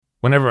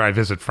Whenever I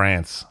visit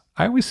France,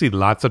 I always see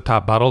lots of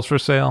top bottles for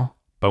sale,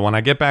 but when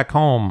I get back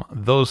home,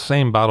 those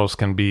same bottles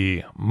can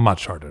be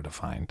much harder to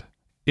find,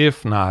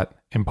 if not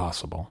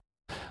impossible.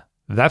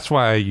 That's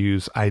why I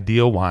use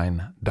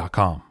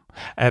idealwine.com.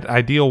 At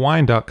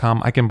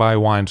idealwine.com, I can buy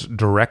wines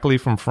directly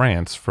from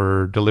France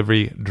for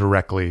delivery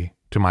directly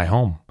to my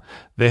home.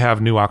 They have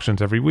new auctions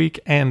every week,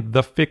 and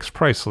the fixed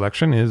price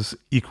selection is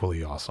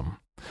equally awesome.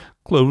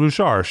 Clos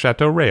Rougeard,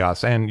 Chateau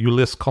Rayas, and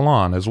Ulysse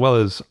Cologne, as well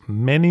as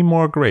many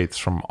more greats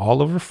from all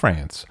over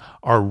France,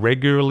 are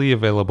regularly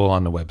available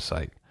on the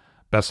website.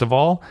 Best of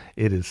all,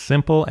 it is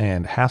simple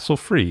and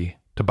hassle-free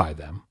to buy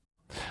them.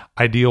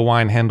 Ideal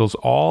Wine handles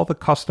all the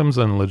customs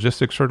and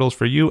logistics hurdles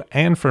for you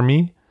and for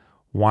me.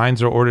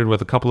 Wines are ordered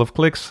with a couple of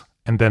clicks,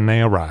 and then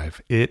they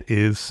arrive. It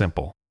is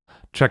simple.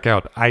 Check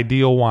out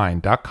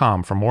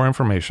idealwine.com for more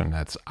information.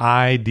 That's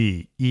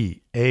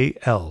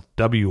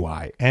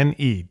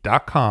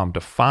IDEALWINE.com to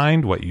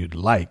find what you'd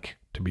like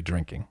to be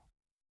drinking.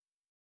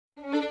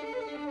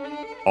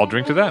 I'll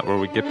Drink to That, where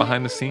we get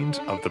behind the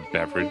scenes of the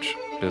beverage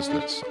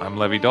business. I'm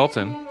Levi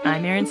Dalton.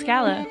 I'm Erin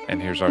Scala.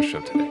 And here's our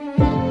show today.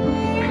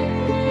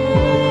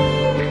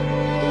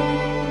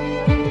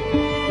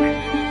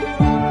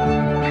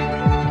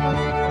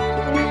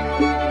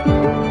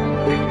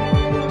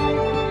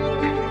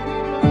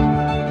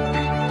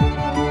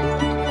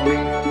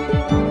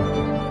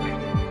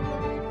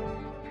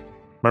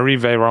 Marie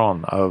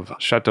Véron of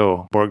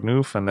Chateau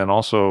Bourgneuf, and then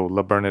also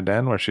Le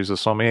Bernardin, where she's a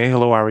sommelier.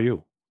 Hello, how are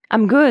you?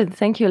 I'm good.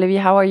 Thank you, Levi.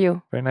 How are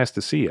you? Very nice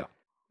to see you.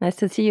 Nice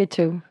to see you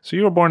too. So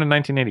you were born in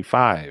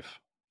 1985.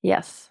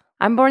 Yes.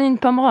 I'm born in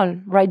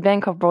Pomerol, right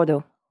bank of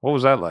Bordeaux. What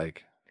was that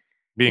like?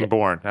 Being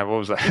born? What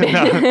was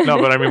that? No,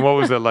 but I mean, what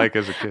was it like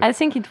as a kid? I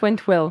think it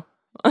went well.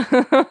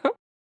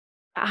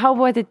 How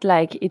was it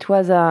like? It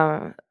was,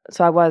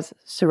 so I was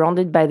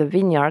surrounded by the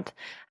vineyard.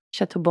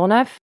 Chateau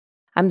Bourgneuf,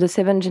 I'm the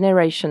seventh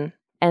generation.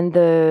 And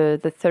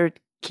the third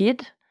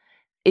kid,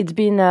 it's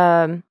been,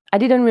 I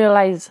didn't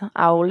realize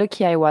how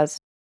lucky I was.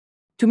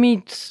 To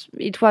me,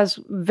 it was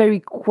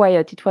very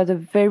quiet. It was a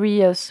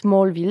very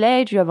small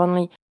village. You have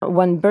only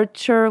one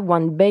butcher,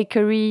 one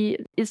bakery.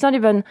 It's not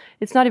even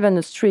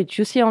a street.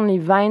 You see only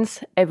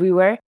vines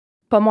everywhere.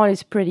 Pomerol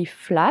is pretty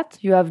flat.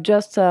 You have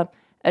just a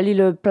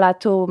little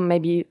plateau,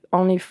 maybe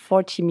only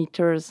 40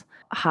 meters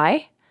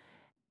high.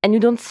 And you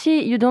don't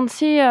see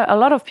a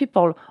lot of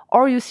people,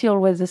 or you see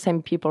always the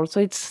same people. So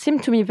it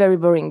seemed to me very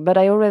boring. But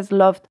I always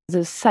loved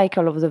the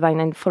cycle of the vine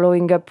and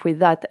following up with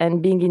that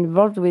and being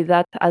involved with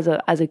that as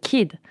a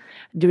kid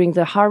during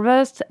the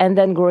harvest, and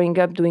then growing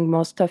up doing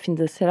more stuff in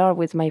the cellar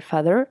with my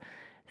father.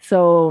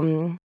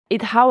 So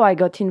it's how I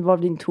got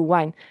involved into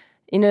wine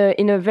in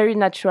a very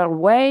natural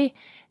way,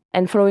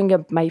 and following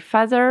up my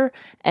father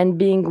and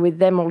being with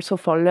them also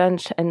for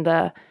lunch,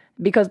 and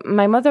because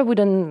my mother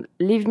wouldn't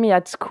leave me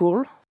at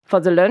school for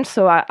the lunch,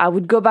 so I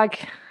would go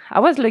back. I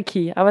was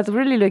lucky. I was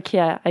really lucky,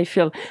 I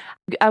feel.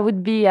 I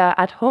would be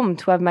at home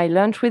to have my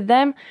lunch with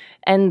them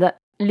and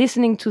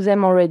listening to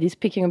them already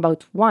speaking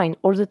about wine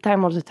all the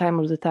time.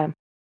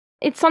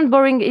 It sounded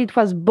boring. It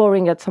was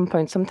boring at some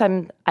point.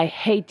 Sometimes I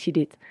hated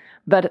it.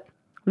 But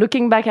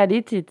looking back at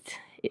it,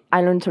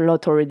 I learned a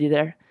lot already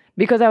there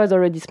because I was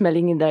already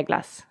smelling in their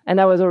glass and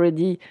I was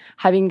already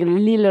having a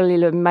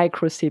little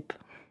micro sip.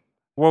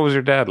 What was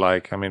your dad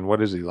like? I mean,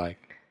 what is he like?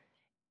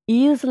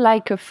 He is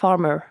like a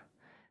farmer.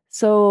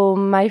 So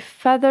my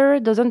father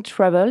doesn't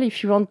travel.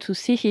 If you want to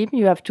see him,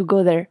 you have to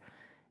go there.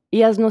 He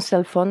has no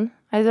cell phone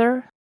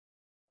either,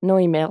 no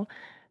email.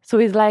 So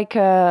he's like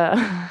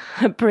a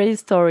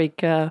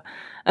prehistoric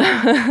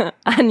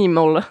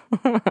animal.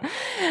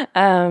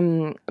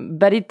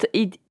 But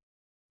it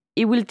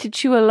will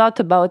teach you a lot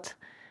about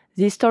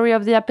the history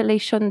of the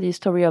appellation, the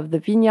history of the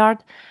vineyard.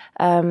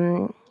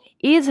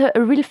 He's a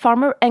real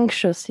farmer,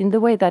 anxious in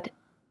the way that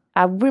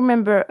I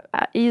remember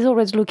he's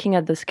always looking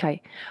at the sky,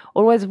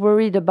 always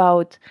worried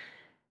about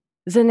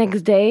the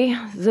next day,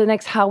 the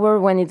next hour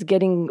when it's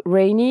getting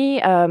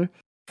rainy,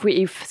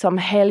 if some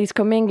hail is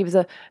coming, if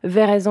the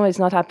veraison is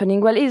not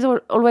happening. Well, he's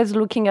always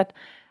looking at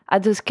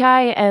the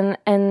sky, and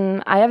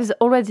I have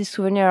always this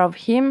souvenir of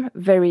him,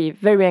 very,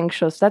 very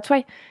anxious. That's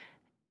why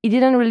it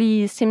didn't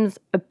really seem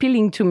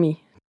appealing to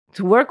me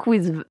to work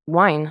with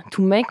wine,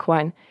 to make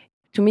wine.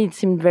 To me, it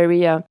seemed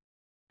very a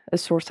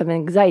source of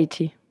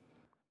anxiety.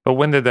 But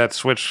when did that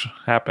switch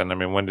happen? I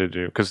mean, when did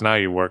you... Because now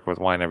you work with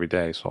wine every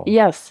day, so...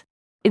 Yes.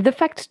 The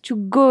fact to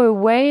go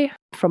away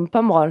from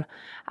Pomerol,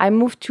 I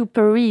moved to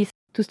Paris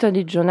to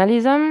study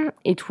journalism.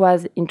 It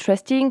was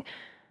interesting,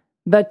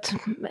 but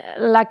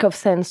lack of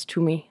sense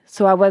to me.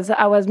 So I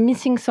was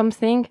missing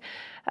something.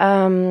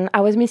 I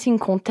was missing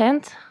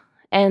content,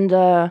 and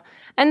I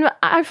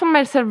found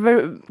myself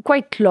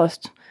quite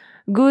lost.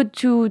 Good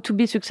to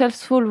be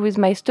successful with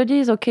my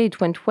studies. Okay,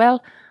 it went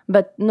well,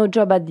 but no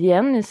job at the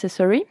end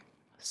necessary.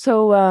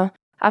 So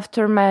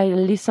after my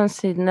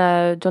license in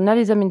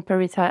journalism in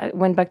Paris, I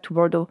went back to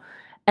Bordeaux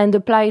and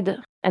applied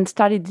and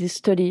started this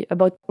study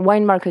about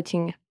wine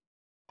marketing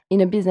in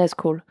a business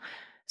school.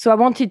 So I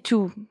wanted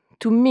to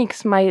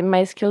mix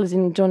my skills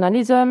in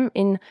journalism,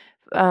 in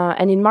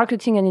and in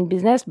marketing and in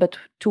business, but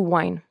to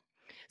wine.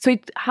 So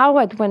how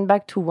I went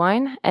back to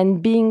wine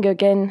and being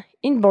again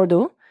in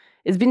Bordeaux,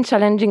 it's been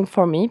challenging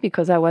for me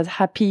because I was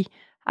happy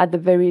at the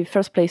very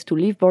first place to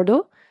leave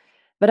Bordeaux.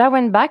 But I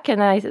went back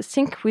and I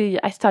think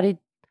I started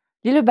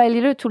little by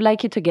little to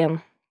like it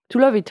again, to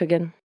love it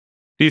again.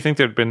 Do you think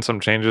there'd been some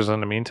changes in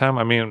the meantime?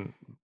 I mean,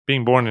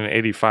 being born in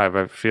 85,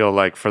 I feel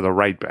like for the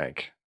right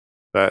bank,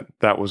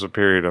 that was a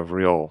period of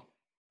real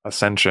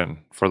ascension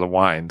for the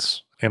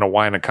wines. In a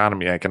wine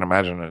economy, I can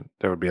imagine that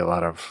there would be a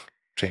lot of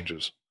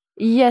changes.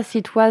 Yes,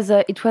 it was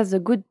a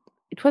good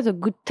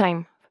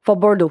time for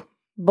Bordeaux.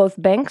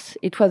 Both banks.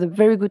 It was a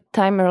very good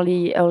time,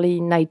 early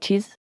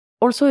 90s.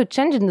 Also a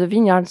change in the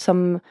vineyard,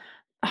 some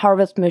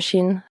harvest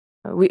machine.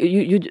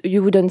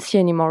 You wouldn't see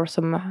anymore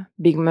some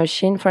big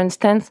machine, for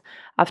instance,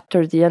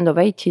 after the end of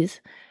 80s.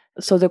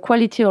 So the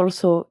quality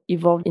also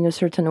evolved in a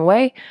certain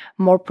way,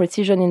 more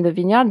precision in the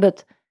vineyard,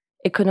 but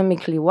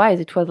economically wise,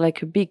 it was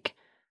like a big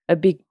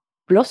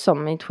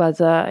blossom. It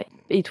was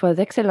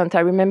excellent.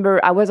 I remember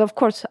I was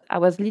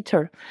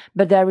little,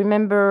 but I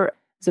remember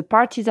the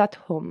parties at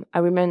home. I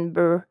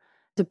remember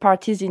the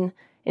parties in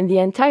the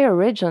entire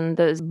region.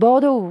 The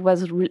Bordeaux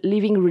was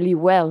living really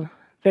well,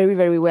 very,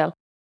 very well.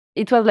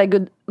 It was like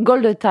a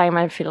golden time,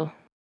 I feel.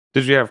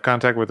 Did you have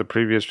contact with the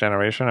previous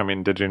generation? I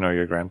mean, did you know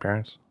your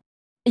grandparents?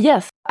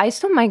 Yes, I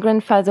saw my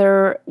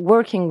grandfather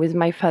working with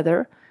my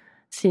father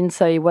since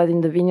he was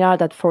in the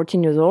vineyard at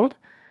 14 years old.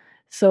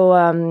 So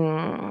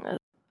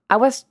I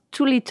was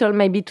too little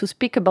maybe to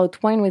speak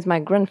about wine with my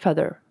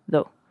grandfather,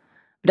 though.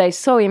 But I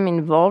saw him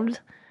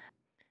involved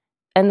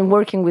and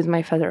working with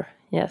my father,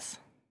 yes.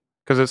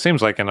 Because it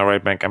seems like in the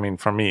right bank, I mean,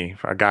 for me,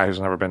 for a guy who's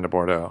never been to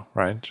Bordeaux,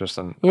 right?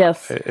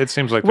 Yes. It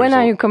seems like when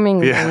are you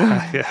coming?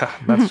 Yeah,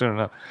 not soon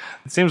enough.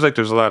 It seems like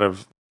there's a lot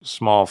of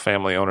small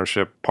family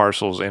ownership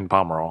parcels in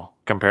Pomerol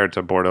compared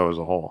to Bordeaux as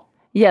a whole.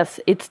 Yes,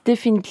 it's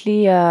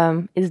definitely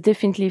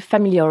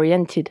family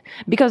oriented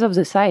because of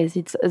the size.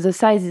 The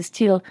size is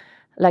still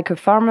like a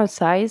farmer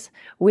size.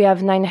 We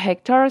have 9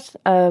 hectares.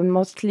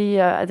 Mostly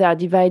they are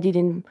divided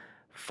in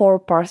 4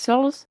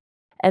 parcels.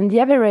 And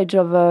the average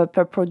of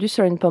per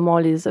producer in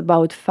Pomerol is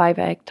about 5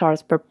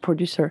 hectares per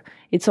producer.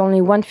 It's only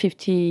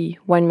 150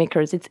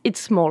 winemakers. It's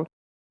small.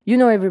 You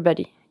know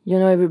everybody,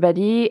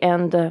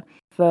 and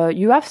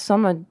you have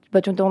some,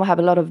 but you don't have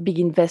a lot of big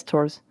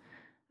investors.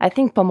 I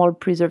think Pomerol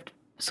preserved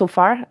so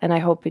far, and I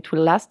hope it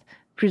will last,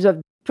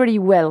 preserved pretty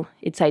well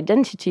its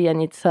identity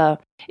and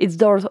its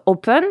doors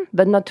open,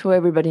 but not to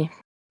everybody.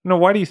 No,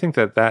 why do you think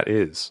that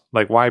is?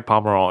 Like, why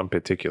Pomerol in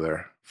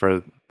particular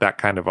for that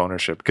kind of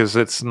ownership? Because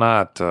it's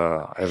not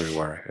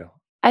everywhere, I feel.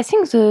 I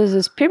think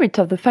the spirit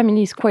of the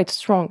family is quite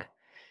strong.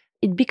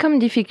 It becomes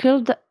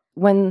difficult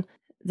when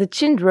the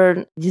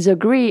children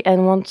disagree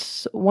and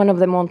one of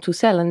them wants to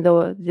sell, and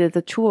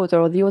the two or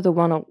the other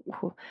one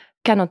who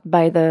cannot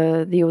buy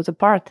the other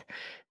part.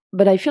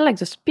 But I feel like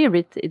the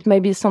spirit, it may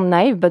be some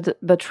naive,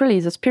 but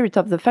really the spirit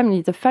of the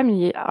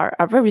family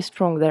are very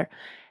strong there.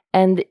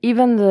 And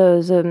even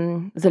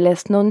the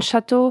less known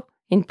chateau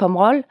in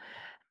Pomerol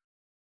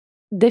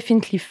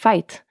definitely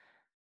fight.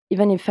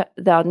 Even if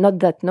they are not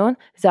that known,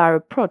 they are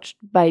approached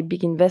by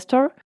big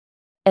investor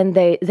and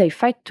they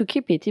fight to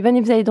keep it, even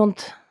if they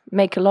don't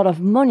make a lot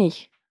of money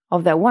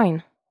of their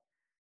wine.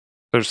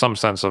 There's some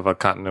sense of a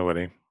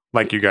continuity,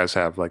 like you guys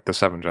have, like the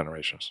 7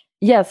 generations.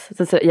 Yes,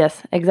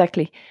 yes,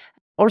 exactly.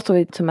 Also,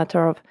 it's a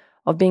matter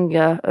of being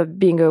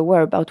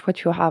aware about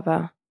what you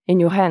have in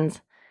your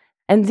hands.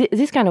 And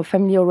this kind of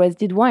family always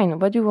did wine.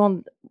 What do you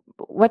want?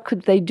 What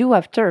could they do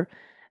after?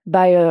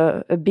 Buy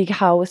a big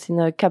house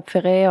in Cap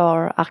Ferret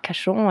or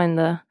Arcachon,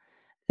 and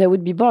they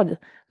would be bored.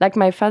 Like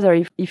my father,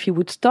 if he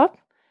would stop,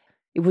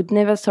 he would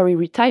never,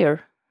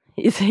 retire.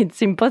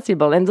 It's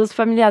impossible. And those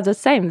families are the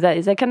same.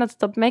 They cannot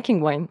stop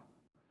making wine.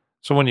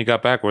 So when you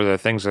got back, were there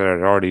things that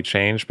had already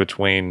changed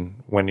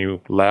between when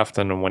you left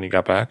and when you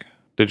got back?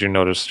 Did you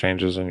notice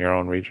changes in your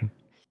own region?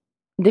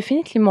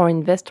 Definitely more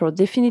investors,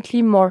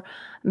 definitely more,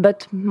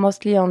 but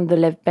mostly on the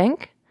left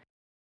bank.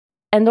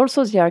 And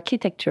also the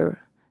architecture.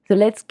 The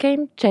landscape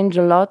changed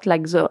a lot,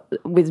 like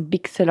with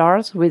big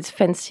cellars, with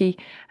fancy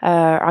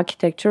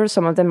architecture.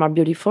 Some of them are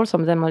beautiful,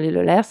 some of them are a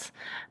little less.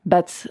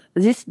 But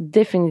this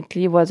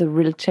definitely was a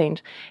real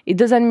change. It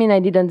doesn't mean I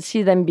didn't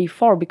see them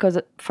before, because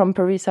from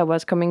Paris I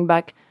was coming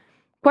back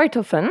quite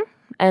often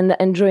and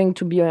enjoying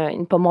to be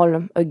in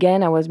Pomerol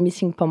again. I was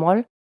missing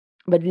Pomerol.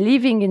 But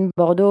living in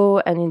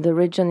Bordeaux and in the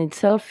region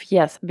itself,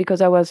 yes,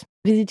 because I was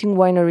visiting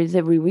wineries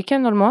every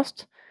weekend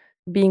almost,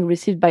 being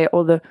received by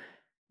all the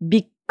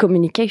big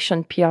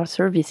communication PR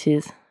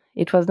services.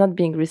 It was not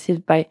being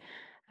received by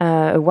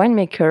a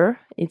winemaker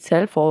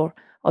itself or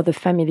the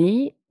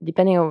family,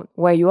 depending on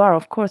where you are,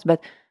 of course.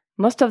 But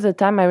most of the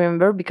time, I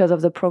remember, because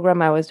of the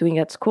program I was doing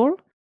at school,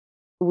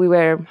 we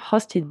were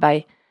hosted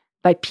by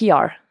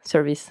PR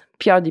service,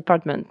 PR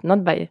department,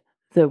 not by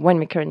the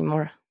winemaker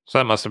anymore. So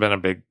that must have been a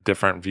big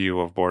different view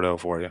of Bordeaux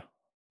for you.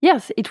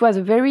 Yes, it was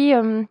a very,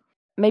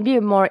 maybe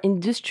a more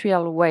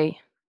industrial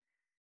way.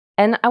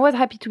 And I was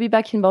happy to be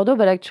back in Bordeaux,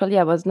 but actually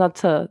I was not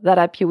that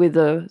happy with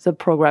the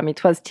program.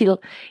 It was still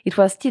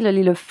a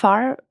little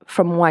far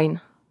from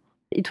wine.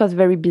 It was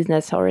very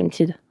business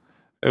oriented.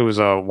 It was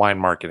wine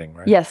marketing,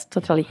 right? Yes,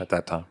 totally. At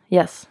that time.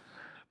 Yes.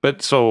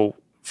 But so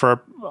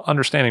for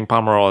understanding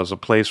Pomerol as a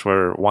place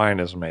where wine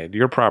is made,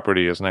 your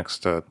property is next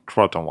to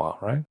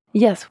Trotanoy, right?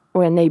 Yes,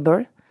 we're a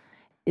neighbor.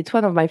 It's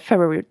one of my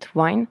favorite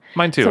wine.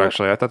 Mine too,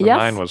 actually. I thought the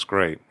Nine was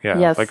great. Yeah.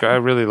 Yes. Like I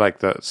really like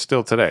that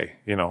still today.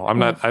 You know,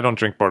 I don't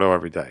drink Bordeaux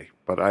every day,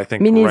 but I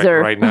think Me neither.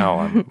 right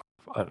now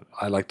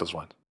I like those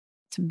wines.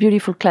 It's a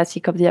beautiful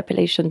classic of the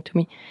appellation to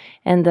me.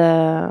 And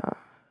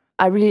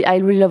I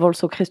really love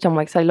also Christian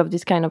Wax. I love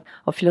this kind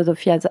of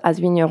philosophy as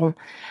vigneron.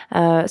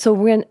 So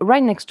we're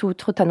right next to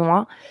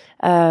Trotanoy,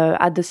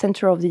 at the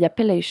center of the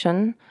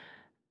appellation,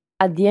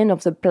 at the end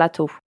of the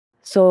plateau.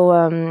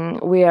 So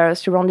we are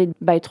surrounded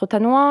by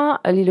Trotanoy,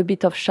 a little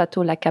bit of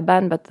Chateau La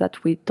Cabane, but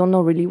that we don't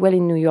know really well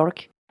in New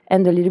York,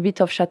 and a little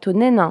bit of Chateau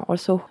Nénin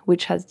also,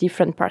 which has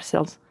different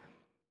parcels.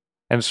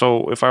 And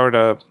so if I were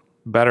to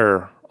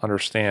better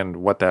understand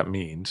what that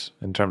means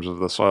in terms of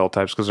the soil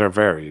types, because they're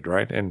varied,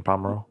 right, in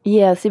Pomerol?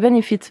 Yes, even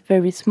if it's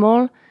very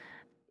small,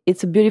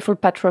 it's a beautiful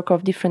patchwork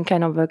of different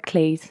kind of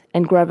clays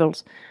and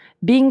gravels.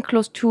 Being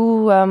close to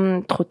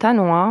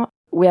Trotanoy,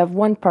 we have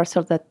one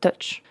parcel that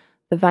touch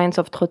the vines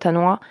of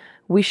Trotanoy.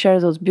 We share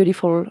those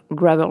beautiful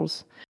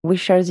gravels. We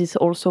share this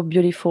also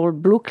beautiful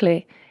blue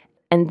clay,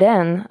 and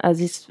then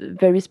this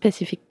very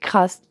specific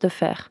Crasse de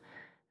Fer.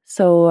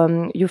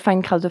 So you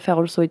find Crasse de Fer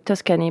also in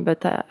Tuscany,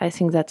 but I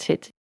think that's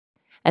it.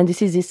 And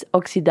this is this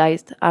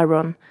oxidized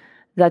iron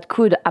that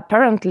could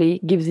apparently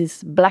give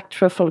this black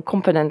truffle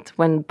component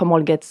when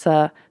Pomerol gets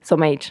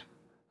some age.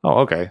 Oh,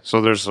 okay.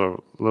 So there's a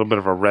little bit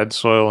of a red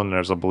soil and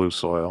there's a blue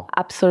soil.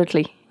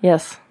 Absolutely,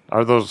 yes.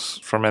 Are those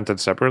fermented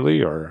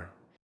separately or?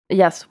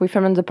 Yes, we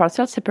ferment the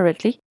parcels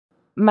separately.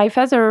 My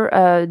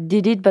father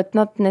did it, but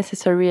not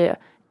necessarily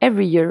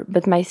every year.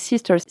 But my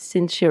sister,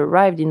 since she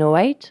arrived in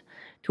 2008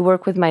 to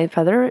work with my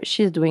father,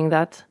 she's doing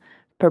that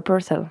per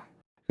parcel.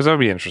 Because that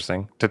would be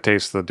interesting to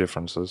taste the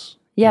differences.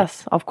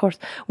 Yes, of course.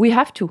 We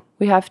have to.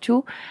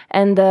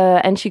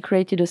 And she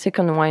created a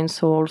second wine,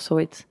 so also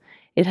it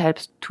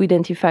helps to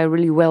identify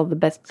really well the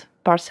best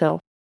parcel.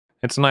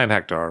 It's 9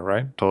 hectares,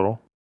 right,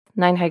 total?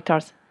 9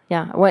 hectares,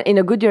 yeah. Well, in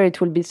a good year, it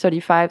will be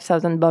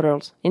 35,000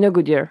 bottles, in a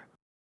good year.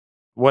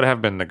 What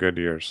have been the good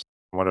years?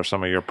 What are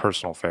some of your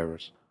personal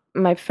favorites?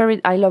 My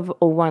favorite, I love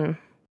 01.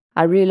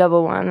 I really love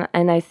 01,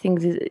 and I think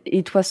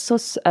it was so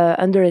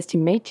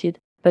underestimated,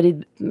 but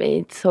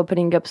it's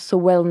opening up so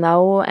well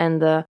now,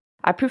 and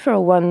I prefer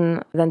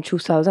 01 than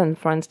 2000,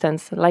 for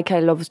instance. Like I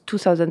love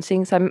 2000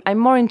 things. I'm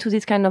more into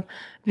this kind of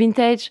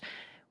vintage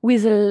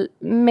with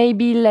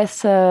maybe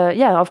less,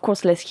 of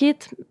course, less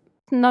heat,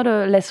 not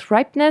a less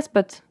ripeness,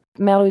 but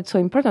Merlot is so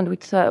important.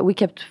 We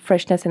kept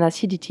freshness and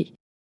acidity.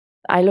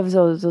 I love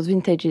those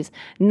vintages.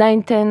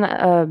 9,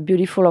 10,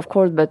 beautiful, of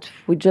course, but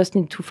we just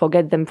need to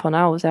forget them for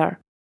now.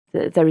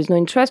 There is no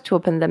interest to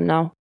open them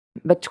now.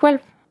 But 12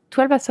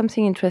 has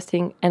something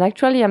interesting. And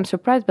actually, I'm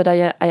surprised, but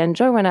I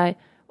enjoy when I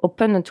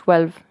open a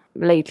 12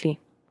 lately.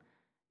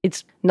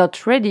 It's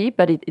not ready,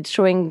 but it's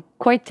showing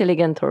quite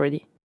elegant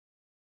already.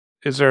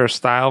 Is there a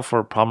style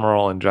for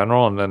Pomerol in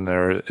general, and then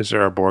is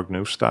there a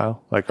Bourgneuf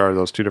style? Like, are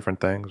those two different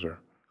things? Or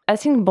I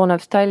think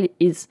Bourgneuf style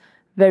is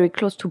very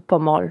close to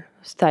Pomerol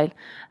style.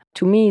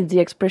 To me, it's the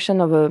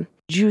expression of a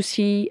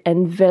juicy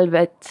and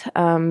velvet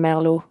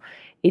Merlot.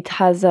 It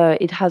has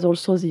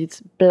also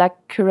this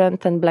black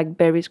currant and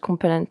blackberries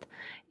component.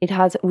 It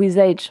has, with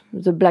age,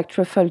 the black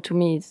truffle to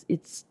me,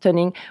 it's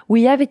stunning.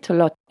 We have it a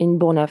lot in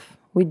Bourgneuf.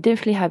 We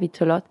definitely have it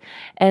a lot.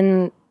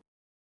 And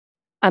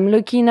I'm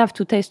lucky enough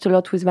to taste a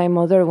lot with my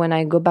mother when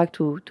I go back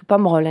to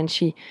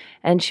Pomerol,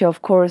 and she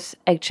of course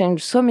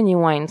exchanged so many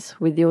wines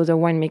with the other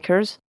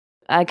winemakers.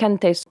 I can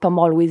taste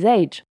Pomerol with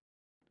age.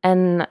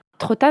 And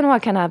Trotanoy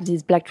can have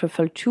this black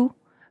truffle too,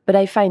 but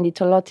I find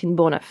it a lot in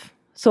Bourgneuf.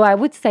 So I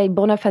would say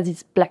Bourgneuf has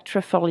this black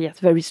truffle, yes,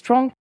 very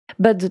strong,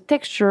 but the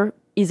texture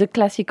is a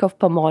classic of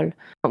Pomerol,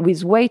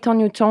 with weight on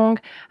your tongue,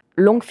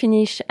 long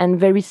finish, and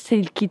very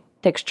silky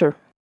texture.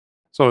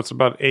 So it's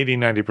about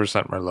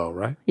 80-90% Merlot,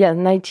 right? Yeah,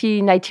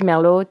 90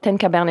 Merlot, 10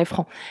 Cabernet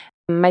Franc.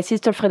 My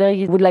sister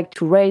Frédérique would like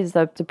to raise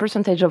the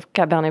percentage of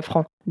Cabernet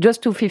Franc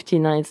just to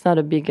 15. It's not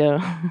a big,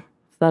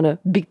 it's not a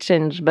big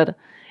change, but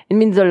it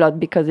means a lot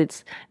because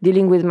it's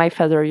dealing with my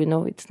father. You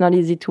know, it's not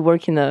easy to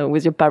work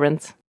with your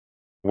parents.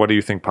 What do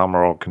you think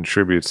Pomerol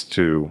contributes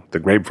to the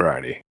grape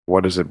variety?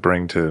 What does it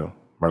bring to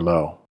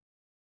Merlot?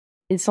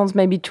 It sounds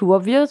maybe too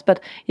obvious, but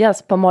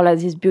yes, Pomerol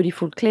has this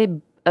beautiful clay,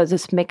 the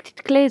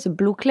smected clay, the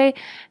blue clay,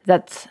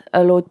 that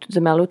allow the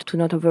Merlot to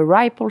not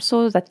overripe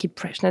also, that keep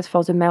freshness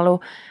for the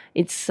Merlot.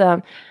 It's,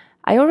 I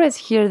always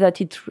hear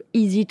that it's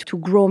easy to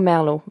grow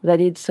Merlot,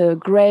 that it's a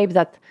grape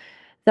that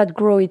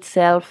grow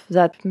itself,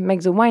 that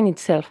makes the wine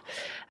itself.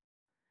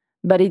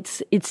 But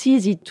it's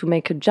easy to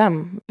make a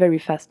jam very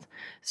fast.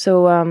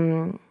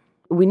 So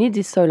we need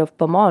this soil of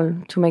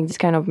Pomerol to make this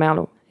kind of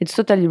Merlot. It's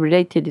totally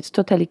related, it's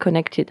totally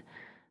connected.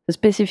 The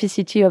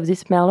specificity of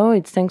this Merlot,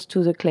 it's thanks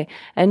to the clay.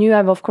 And you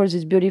have, of course,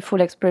 this beautiful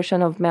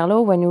expression of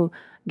Merlot when you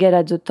get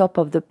at the top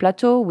of the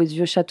plateau with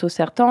Vieux Château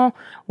Certan,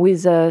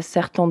 with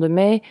Sertan de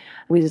Mai,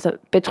 with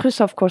Petrus,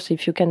 of course,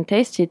 if you can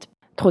taste it.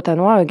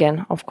 Trotanois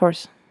again, of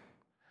course.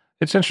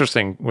 It's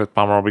interesting with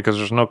Pomerol because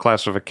there's no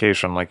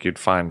classification like you'd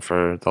find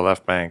for the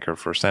Left Bank or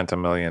for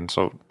Saint-Emilion.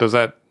 So does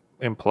that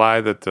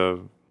imply that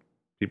the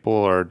people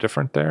are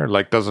different there?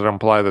 Like, does it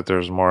imply that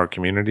there's more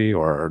community,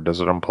 or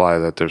does it imply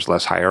that there's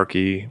less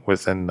hierarchy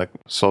within the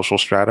social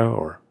strata?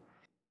 Or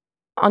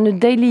on a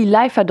daily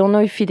life, I don't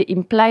know if it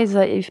implies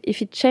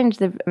if it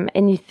changed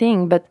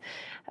anything, but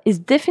it's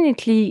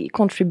definitely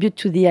contribute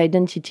to the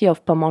identity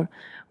of Pomerol.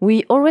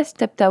 We always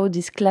stepped out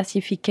this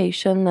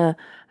classification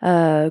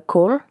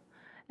call,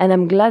 and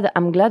I'm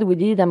glad we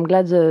did. I'm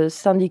glad the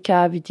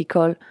Syndicat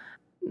Viticole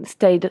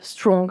stayed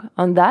strong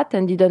on that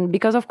and didn't,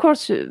 because of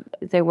course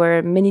there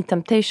were many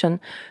temptations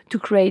to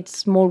create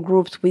small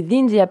groups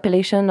within the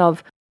appellation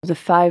of the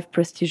 5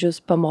 prestigious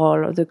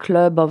Pomerol, the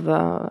club of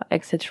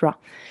etc.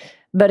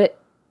 But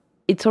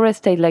it's always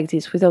stayed like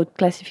this without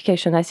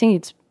classification. I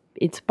think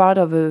it's part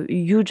of a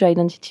huge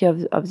identity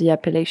of the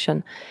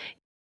appellation.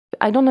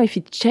 I don't know if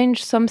it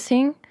changed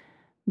something,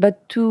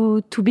 but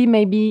to be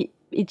maybe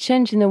it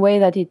changed in a way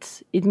that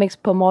it makes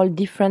Pomerol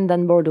different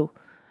than Bordeaux.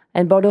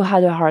 And Bordeaux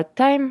had a hard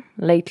time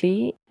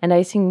lately, and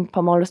I think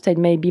Pomerol stayed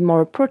maybe more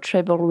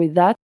approachable with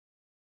that.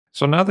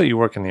 So now that you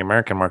work in the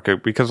American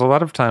market, because a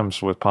lot of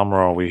times with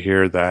Pomerol we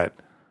hear that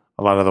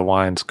a lot of the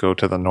wines go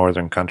to the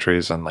northern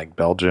countries and like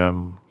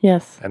Belgium.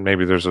 Yes. And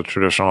maybe there's a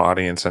traditional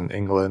audience in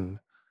England.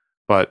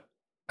 But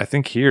I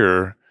think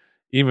here,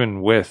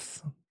 even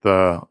with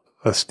the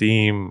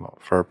esteem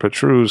for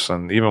Petrus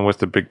and even with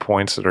the big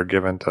points that are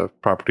given to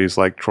properties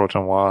like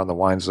Trotanois and the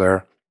wines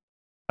there,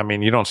 I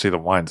mean, you don't see the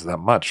wines that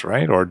much,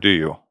 right? Or do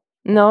you?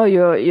 No,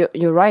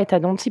 you're right. I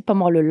don't see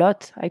Pomerol a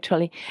lot,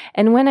 actually.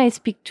 And when I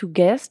speak to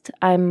guests,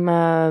 they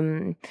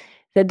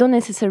don't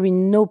necessarily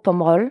know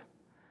Pomerol.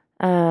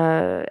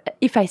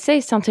 If I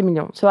say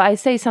Saint-Emilion, so I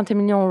say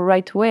Saint-Emilion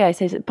right away. I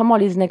say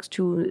Pomerol is next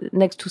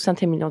to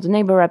Saint-Emilion, the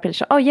neighbor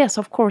appellation. Oh yes,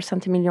 of course,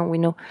 Saint-Emilion we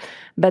know,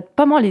 but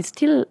Pomerol is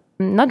still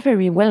not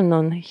very well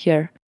known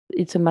here.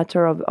 It's a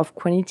matter of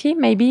quantity,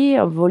 maybe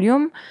of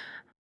volume.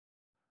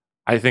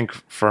 I think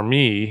for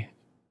me,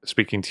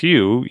 speaking to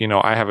you,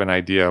 I have an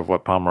idea of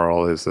what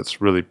Pomerol is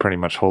that's really pretty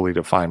much wholly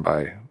defined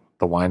by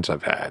the wines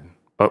I've had.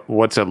 But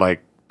what's it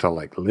like to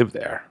live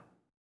there?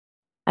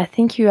 I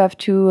think you have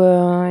to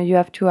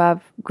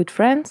have good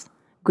friends,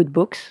 good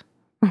books.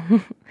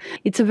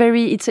 It's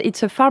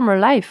a farmer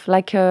life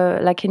like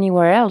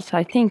anywhere else.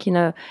 I think in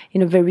a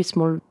very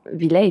small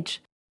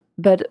village.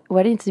 But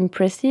what is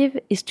impressive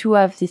is to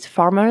have this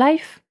farmer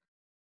life,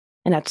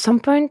 and at some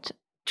point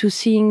to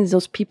seeing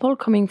those people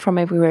coming from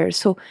everywhere.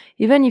 So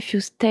even if you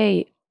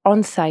stay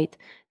on site,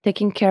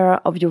 taking care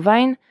of your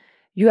vine,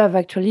 you have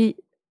actually,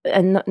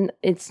 and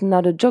it's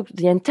not a joke,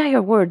 the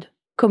entire world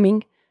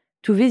coming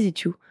to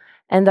visit you.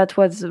 And that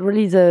was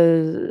really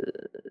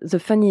the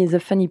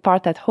funny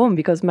part at home,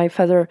 because my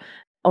father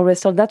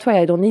always thought that's why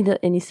I don't need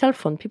any cell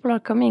phone. People are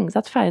coming.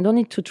 That's fine. I don't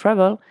need to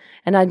travel,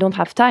 and I don't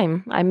have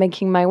time. I'm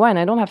making my wine.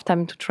 I don't have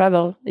time to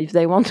travel. If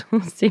they want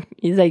to see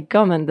me, they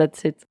come, and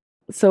that's it.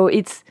 So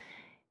it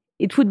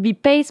would be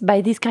paced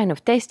by this kind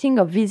of tasting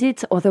of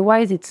visits.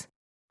 Otherwise, it's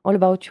all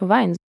about your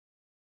vines.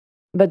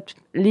 But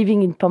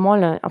living in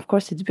Pomerol, of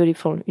course, it's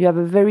beautiful. You have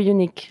a very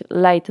unique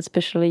light,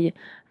 especially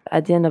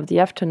at the end of the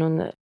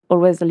afternoon.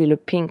 Always a little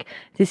pink.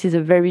 This is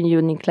a very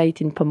unique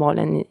light in Pomerol,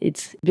 and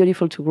it's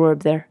beautiful to grow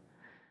up there.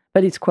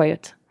 But it's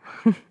quiet.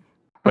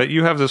 But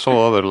you have this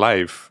whole other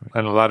life,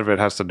 and a lot of it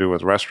has to do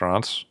with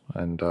restaurants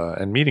and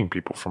meeting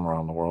people from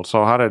around the world.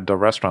 So how did the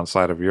restaurant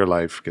side of your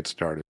life get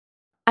started?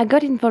 I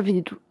got involved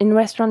in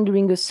restaurant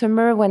during the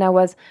summer when I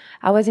was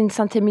in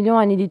Saint-Emilion.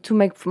 I needed to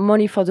make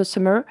money for the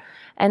summer,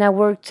 and I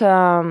worked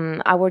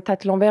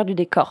at L'Envers du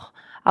Décor.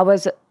 I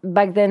was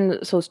back then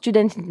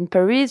student in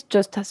Paris,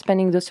 just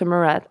spending the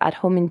summer at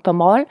home in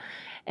Pomerol,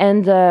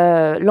 and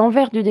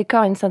L'Envers du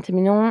Décor in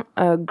Saint-Emilion,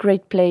 a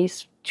great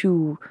place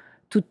to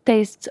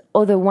taste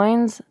other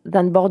wines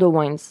than Bordeaux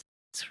wines.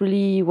 It's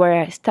really where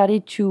I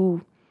started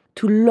to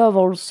love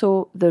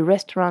also the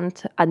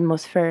restaurant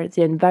atmosphere,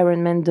 the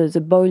environment,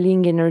 the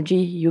boiling energy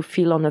you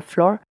feel on the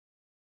floor.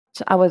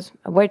 So I was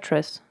a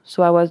waitress,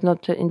 so I was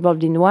not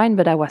involved in wine,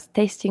 but I was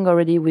tasting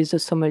already with the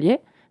sommelier.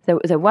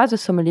 There was a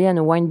sommelier and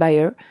a wine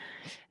buyer.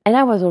 And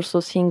I was also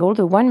seeing all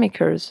the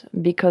winemakers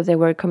because they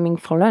were coming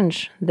for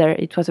lunch there.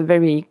 It was a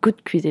very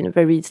good cuisine, a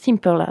very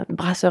simple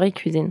brasserie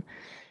cuisine.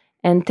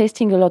 And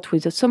tasting a lot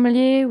with the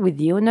sommelier, with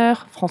the owner,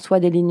 François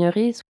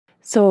Desligneries.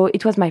 So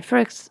it was my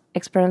first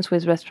experience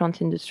with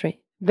restaurant industry.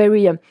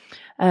 Very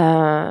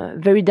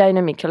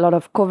dynamic. A lot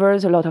of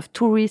covers, a lot of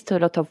tourists, a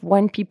lot of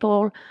wine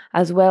people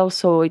as well.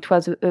 So it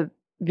was a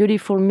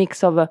beautiful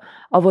mix of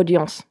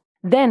audience.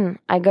 Then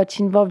I got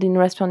involved in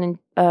restaurant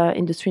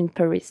industry in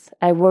Paris.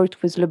 I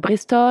worked with Le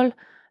Bristol,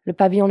 Le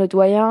Pavillon Le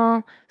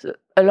Doyen,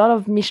 a lot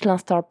of Michelin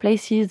star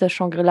places, the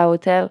Shangri-La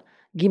Hotel,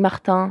 Guy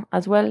Martin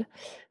as well.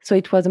 So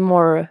it was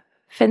more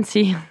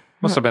fancy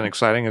Must have been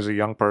exciting as a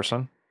young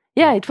person.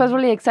 Yeah, it was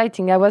really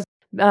exciting. I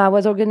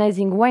was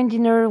organizing wine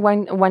dinner,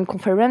 wine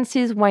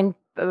conferences,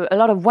 a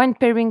lot of wine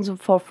pairings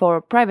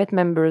for private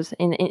members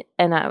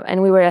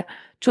and we were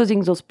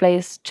choosing those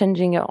places,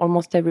 changing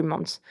almost every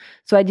month.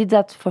 So I did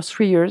that for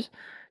 3 years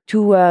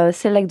to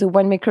select the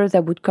winemakers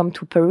that would come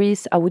to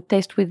Paris. I would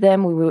taste with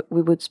them.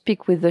 We would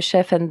speak with the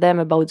chef and them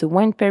about the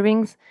wine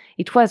pairings.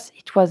 It was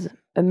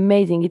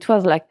amazing. It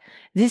was like,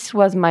 this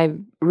was my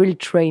real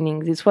training.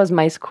 This was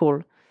my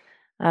school.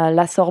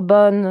 La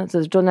Sorbonne,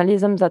 the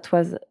journalism, that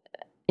was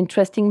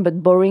interesting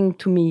but boring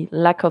to me,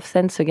 lack of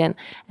sense again.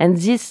 And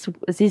this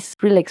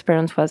real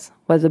experience was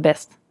the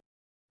best.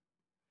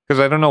 Because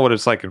I don't know what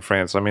it's like in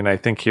France. I mean, I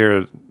think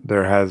here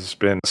there has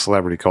been a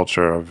celebrity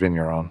culture of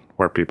vigneron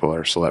where people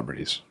are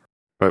celebrities.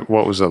 But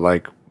what was it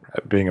like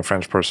being a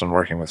French person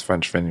working with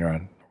French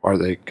vigneron? Are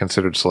they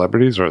considered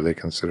celebrities or are they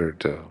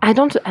considered... I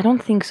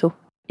don't think so.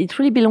 It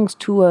really belongs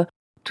to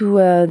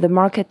the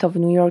market of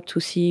New York to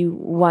see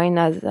wine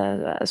as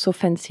so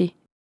fancy.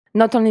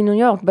 Not only New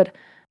York, but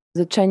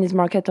the Chinese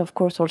market, of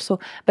course, also.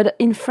 But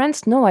in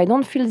France, no, I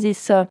don't feel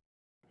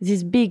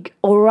this big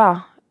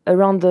aura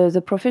around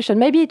the profession.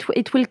 Maybe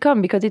it will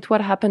come because it's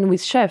what happened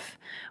with chef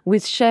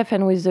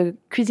and with the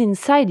cuisine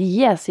side.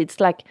 Yes, it's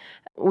like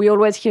we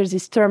always hear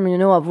this term,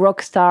 of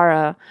rock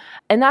star,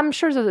 and I'm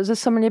sure the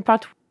sommelier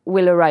part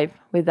will arrive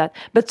with that.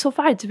 But so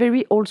far, it's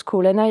very old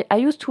school. And I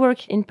used to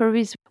work in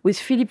Paris with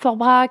Philippe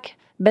Forbrac,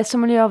 best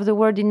sommelier of the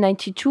world in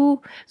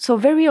 '92. So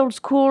very old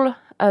school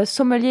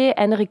sommelier.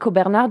 Enrico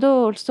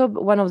Bernardo, also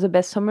one of the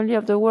best sommelier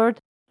of the world.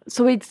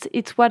 So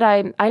it's what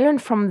I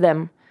learned from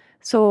them.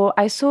 So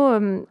I saw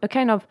a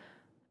kind of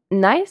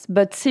nice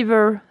but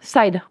severe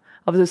side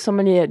of the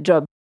sommelier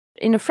job.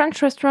 In a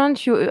French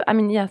restaurant,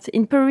 yes,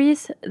 in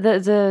Paris,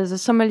 the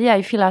sommelier,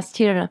 I feel, are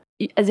still,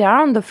 they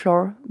are on the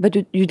floor, but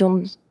you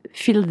don't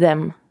feel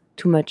them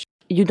too much.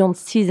 You don't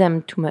see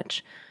them too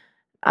much.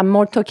 I'm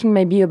more talking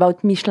maybe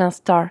about Michelin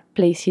star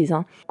places,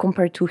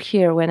 compared to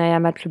here. When I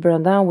am at Le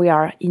Bernardin, we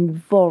are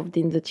involved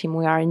in the team.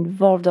 We are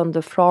involved on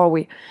the floor.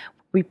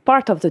 We're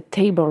part of the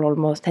table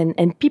almost.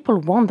 And people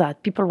want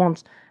that. People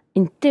want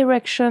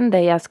interaction.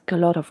 They ask a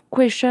lot of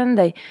questions.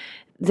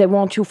 They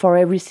want you for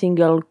every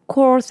single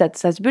course.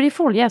 That's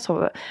beautiful, yes.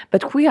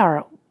 But we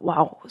are,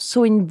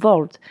 so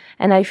involved.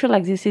 And I feel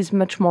like this is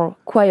much more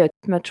quiet,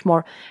 much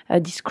more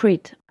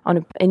discreet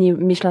on any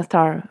Michelin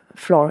star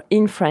floor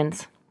in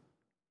France.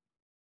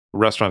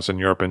 Restaurants in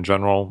Europe in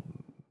general,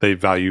 they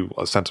value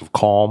a sense of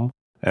calm.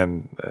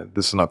 And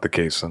this is not the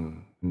case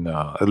in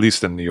at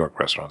least in New York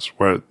restaurants,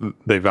 where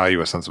they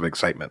value a sense of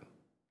excitement,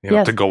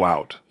 yes. To go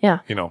out. Yeah,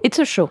 It's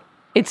a show.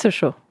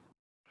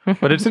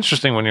 But it's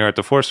interesting when you're at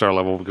the 4-star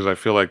level because I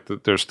feel like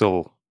there's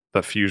still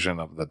the fusion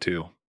of the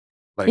two,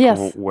 like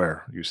yes.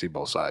 Where you see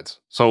both sides.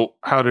 So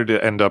how did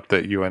it end up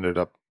that you ended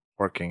up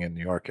working in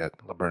New York at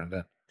Le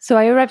Bernardin? So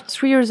I arrived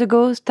 3 years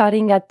ago,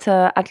 starting at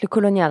Le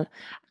Colonial.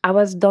 I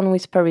was done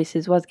with Paris.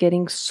 It was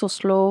getting so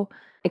slow,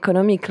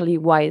 economically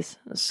wise.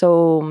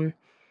 So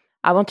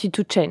I wanted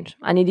to change.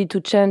 I needed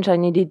to change. I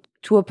needed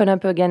to open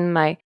up again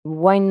my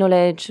wine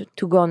knowledge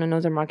to go on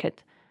another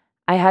market.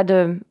 I had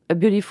a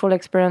beautiful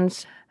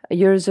experience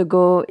years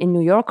ago in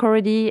New York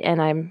already,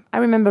 and I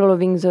remember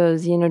loving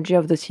the energy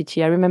of the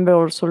city. I remember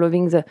also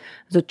loving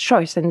the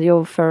choice and the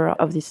offer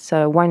of this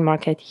wine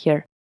market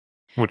here.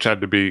 Which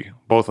had to be,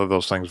 both of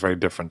those things, very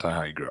different to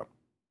how you grew up.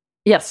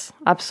 Yes,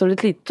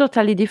 absolutely.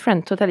 Totally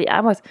different. Totally. I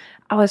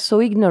was so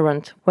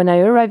ignorant. When I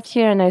arrived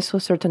here and I saw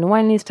certain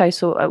wine lists, I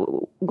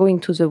saw going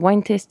to the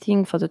wine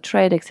tasting for the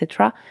trade,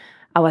 etc.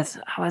 I was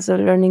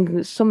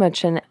learning so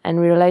much and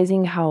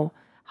realizing how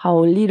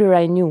little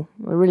I knew,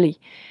 really.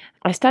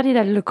 I started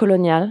at Le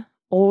Colonial,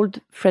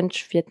 old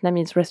French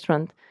Vietnamese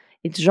restaurant.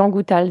 It's Jean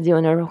Goutal, the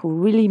owner, who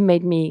really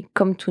made me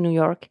come to New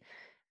York.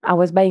 I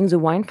was buying the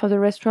wine for the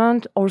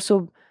restaurant,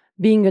 also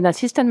being an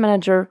assistant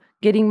manager,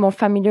 getting more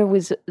familiar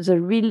with the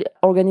real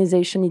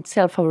organization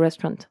itself of a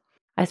restaurant.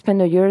 I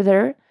spent a year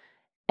there,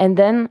 and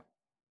then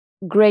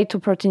great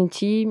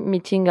opportunity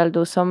meeting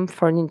Aldo Somm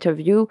for an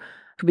interview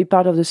to be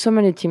part of the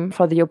sommelier team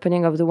for the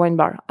opening of the wine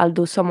bar,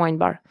 Aldo Somm Wine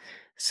Bar.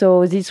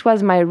 So this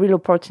was my real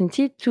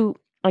opportunity to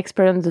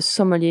experience the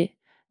sommelier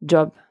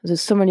job, the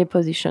sommelier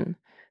position.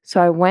 So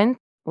I went.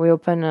 We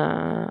opened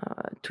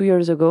 2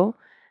 years ago.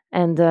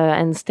 And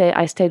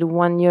I stayed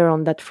 1 year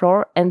on that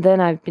floor, and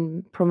then I've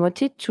been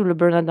promoted to Le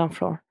Bernardin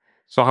floor.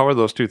 So how are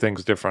those two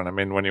things different? I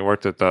mean, when you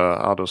worked at the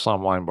Aldo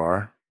Somm Wine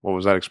Bar, what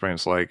was that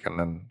experience like? And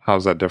then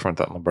how's that different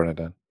than Le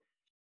Bernardin?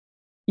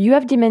 You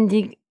have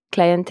demanding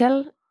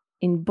clientele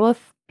in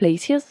both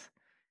places,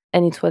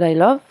 and it's what I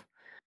love.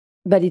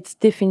 But it's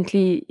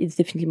definitely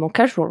more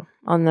casual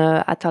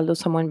at Aldo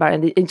Somm Wine Bar,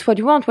 and it's what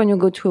you want when you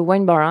go to a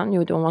wine bar. Huh?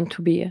 You don't want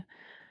to be,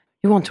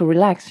 you want to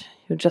relax.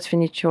 You just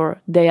finish your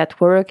day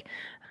at work.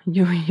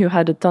 You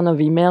had a ton of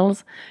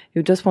emails.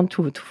 You just want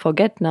to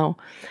forget now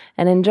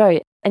and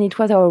enjoy. And it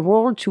was our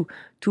role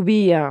to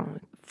be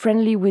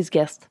friendly with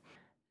guests.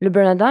 Le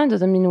Bernardin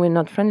doesn't mean we're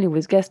not friendly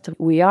with guests.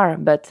 We are,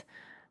 but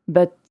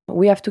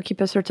we have to keep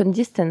a certain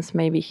distance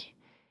maybe.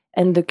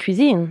 And the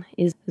cuisine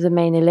is the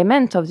main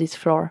element of this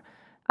floor.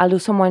 Although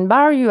some wine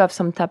bar, you have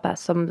some tapas,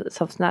 some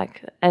soft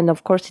snack. And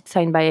of course, it's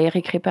signed by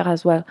Eric Ripper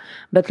as well.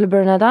 But Le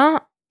Bernardin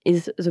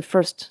is the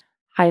first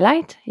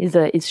highlight,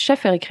 is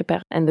Chef Eric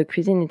Ripper and the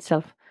cuisine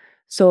itself.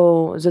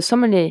 So the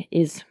sommelier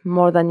is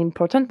more than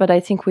important, but I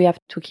think we have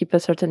to keep a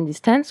certain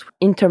distance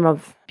in terms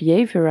of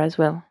behavior as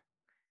well.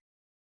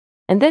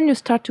 And then you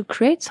start to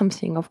create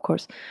something, of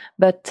course.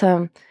 But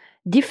a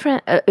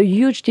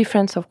huge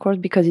difference, of course,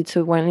 because it's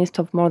a wine list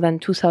of more than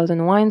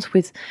 2,000 wines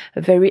with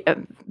a very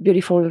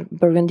beautiful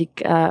Burgundy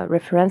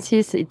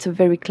references. It's a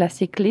very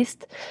classic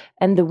list.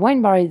 And the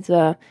wine bar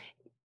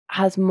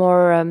has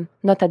more,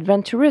 not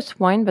adventurous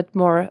wine, but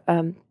more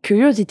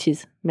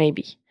curiosities,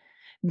 maybe.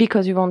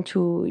 Because you want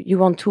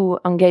to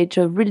engage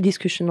a real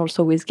discussion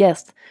also with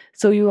guests.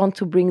 So you want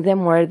to bring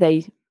them where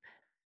they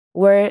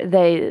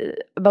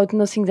about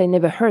nothing they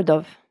never heard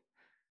of.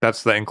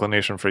 That's the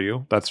inclination for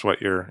you? That's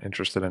what you're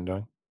interested in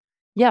doing?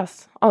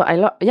 Yes. Oh, I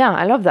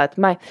love that.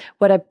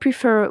 What I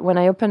prefer when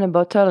I open a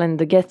bottle and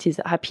the guest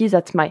is happy,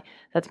 that's the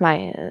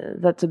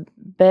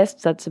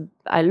best.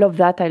 I love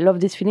that. I love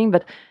this feeling,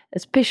 but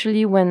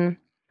especially when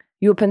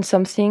you open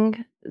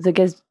something the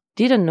guest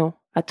didn't know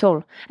at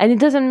all. And it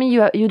doesn't mean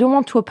you don't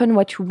want to open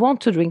what you want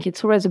to drink.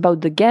 It's always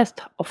about the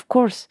guest, of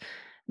course,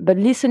 but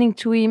listening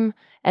to him,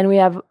 and we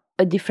have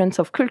a difference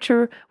of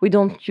culture. We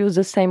don't use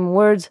the same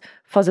words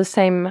for the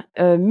same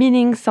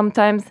meaning.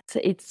 Sometimes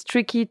it's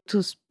tricky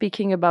to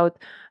speaking about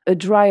a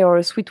dry or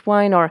a sweet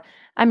wine,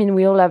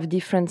 we all have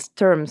different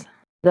terms.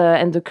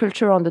 And the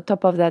culture on the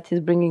top of that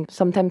is bringing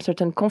sometimes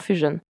certain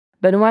confusion.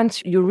 But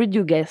once you read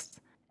your guest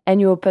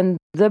and you open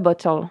the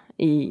bottle,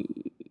 he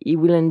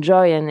will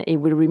enjoy and he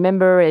will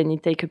remember and he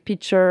take a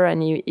picture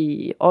and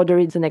he order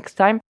it the next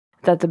time.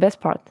 That's the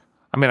best part.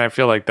 I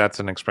feel like that's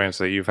an experience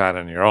that you've had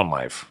in your own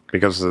life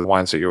because the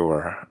wines that you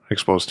were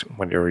exposed to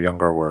when you were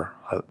younger were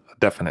a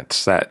definite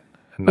set.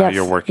 And now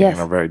you're working in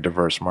a very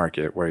diverse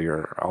market where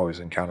you're always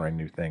encountering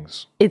new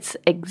things. It's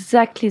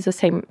exactly the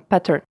same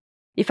pattern.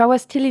 If I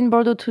was still in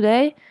Bordeaux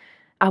today,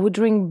 I would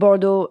drink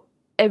Bordeaux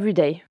every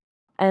day.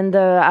 And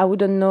I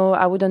wouldn't know,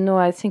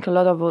 I think, a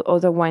lot of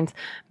other wines.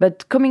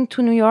 But coming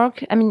to New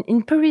York,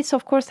 in Paris,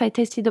 of course, I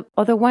tasted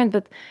other wines,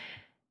 but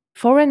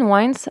foreign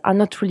wines are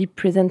not really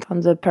present on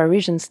the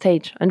Parisian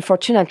stage.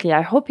 Unfortunately,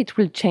 I hope it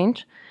will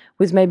change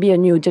with maybe a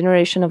new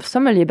generation of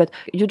sommelier, but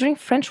you drink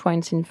French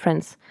wines in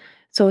France.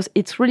 So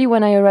it's really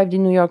when I arrived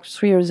in New York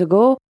 3 years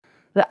ago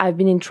that I've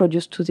been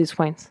introduced to these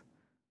wines.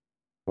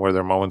 Were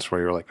there moments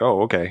where you were like,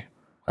 oh, okay,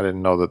 I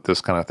didn't know that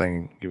this kind of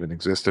thing even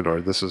existed,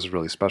 or this is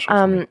really special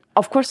for me?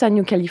 Of course, I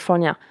knew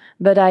California,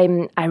 but I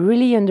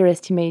really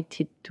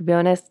underestimated, to be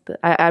honest,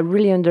 I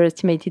really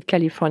underestimated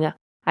California.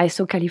 I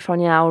saw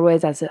California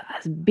always as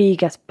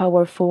big, as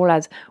powerful,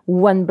 as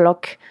one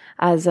block,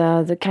 as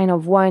the kind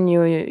of wine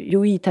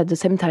you eat at the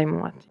same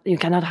time. You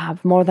cannot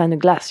have more than a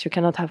glass. You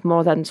cannot have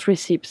more than 3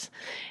 sips.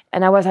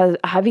 And I was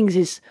having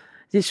this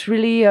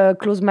really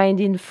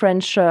close-minded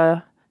French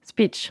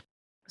speech.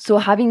 So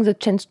having the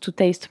chance to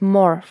taste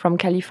more from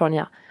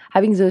California,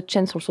 having the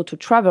chance also to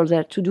travel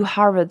there, to do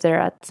Harvard there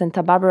at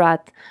Santa Barbara,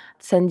 at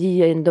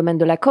Sandy in Domaine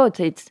de la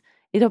Côte, it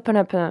opened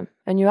up a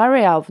new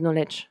area of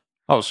knowledge.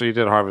 Oh, so you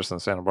did Harvest in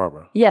Santa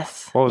Barbara?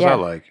 Yes. What was that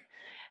like?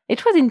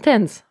 It was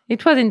intense.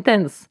 It was in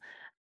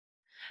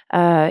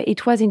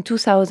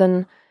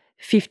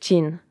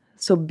 2015,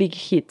 so big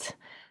hit.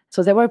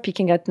 So they were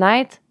picking at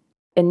night,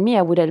 and me,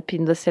 I would help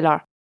in the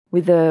cellar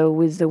with the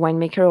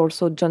winemaker,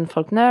 also John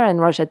Faulkner and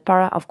Rajat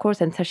Para, of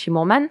course, and Sashi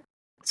Morman.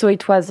 So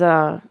it was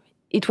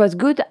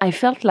good. I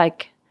felt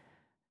like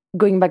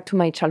going back to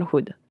my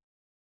childhood.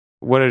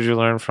 What did you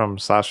learn from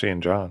Sashi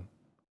and John?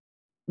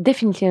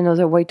 Definitely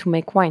another way to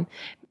make wine.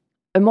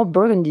 A more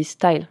Burgundy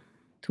style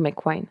to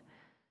make wine.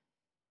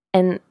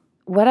 And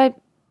what I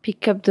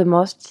pick up the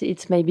most,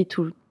 it's maybe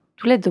to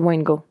let the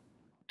wine go,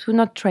 to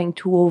not trying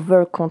to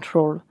over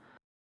control.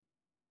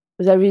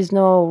 There is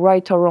no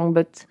right or wrong,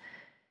 but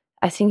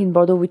I think in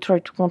Bordeaux we try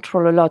to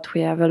control a lot.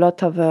 We have a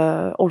lot of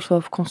also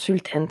of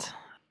consultants.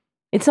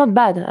 It's not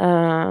bad.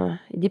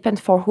 It depends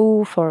for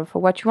who, for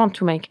what you want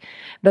to make.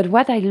 But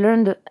what I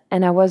learned,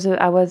 and I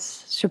was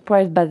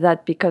surprised by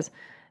that, because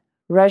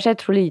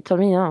Rajat really told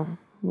me,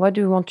 what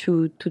do you want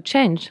to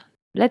change?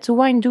 Let the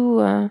wine do,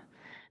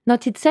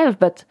 not itself,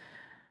 but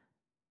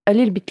a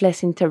little bit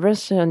less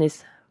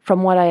interventionist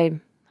from what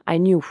I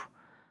knew.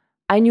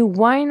 I knew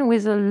wine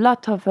with a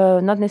lot of,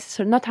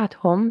 not at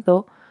home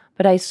though,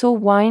 but I saw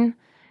wine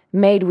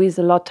made with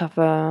a lot of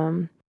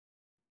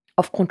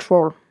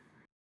control,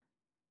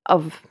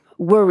 of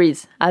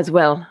worries as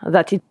well,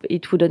 that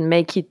it wouldn't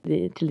make it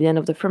till the end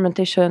of the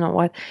fermentation or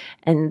what.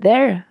 And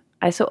there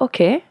I saw,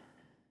 okay,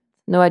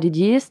 no added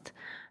yeast,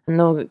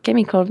 no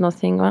chemicals,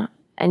 nothing,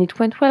 and it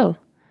went well.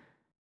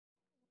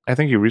 I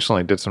think you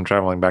recently did some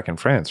traveling back in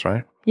France,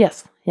 right?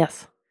 Yes.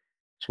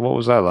 So what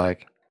was that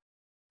like?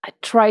 I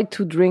tried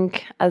to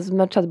drink as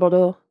much as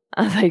Bordeaux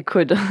as I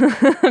could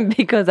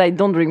because I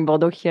don't drink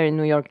Bordeaux here in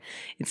New York.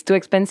 It's too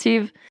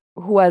expensive.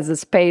 Who has the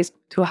space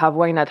to have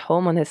wine at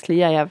home?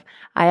 Honestly, I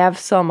have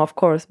some, of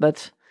course,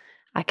 but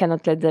I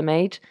cannot let them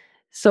age.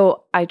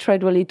 So I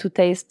tried really to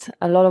taste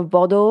a lot of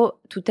Bordeaux,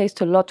 to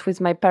taste a lot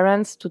with my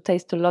parents, to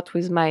taste a lot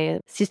with my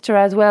sister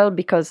as well,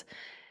 because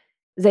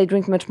they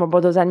drink much more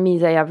Bordeaux than me.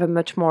 They have a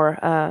much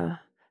more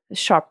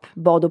sharp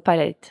Bordeaux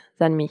palate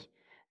than me.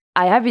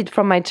 I have it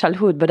from my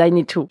childhood, but I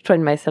need to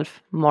train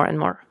myself more and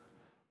more.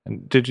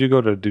 And did you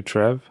go to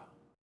Dutrèves?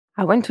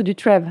 I went to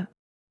Dutrèves.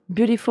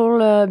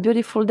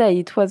 Beautiful day.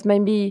 It was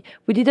maybe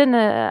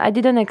I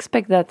didn't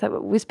expect that.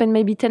 We spent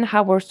maybe 10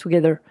 hours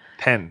together.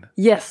 10?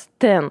 Yes,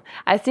 10.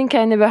 I think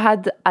I never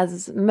had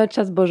as much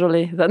as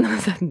Beaujolais than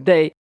that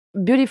day.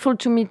 Beautiful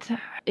to meet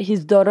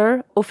his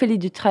daughter, Ophélie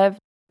Dutrèves.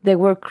 They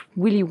work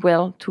really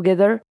well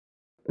together.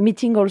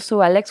 Meeting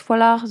also Alex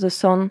Voilard, the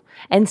son,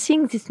 and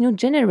seeing this new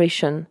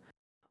generation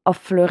of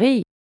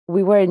Fleury.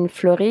 We were in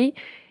Fleury,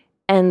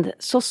 and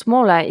so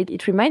small,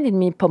 it reminded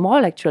me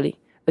Pomerol actually.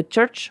 A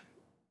church,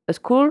 a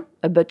school,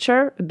 a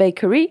butcher, a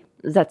bakery,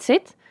 that's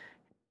it.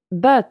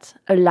 But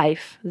a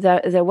life.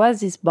 There was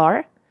this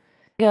bar.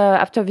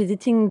 After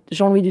visiting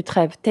Jean-Louis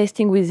Dutrèves,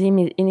 tasting with him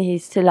in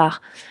his cellar,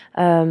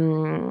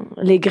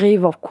 Les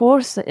Grives, of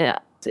course,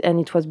 and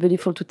it was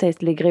beautiful to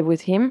taste Les Grives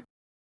with him.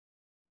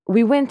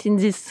 We went in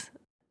this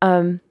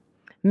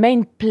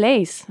main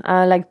place,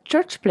 like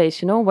church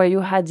place, where you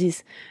had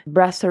this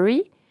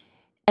brasserie,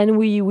 and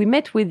we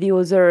met with the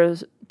other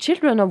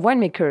children of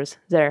winemakers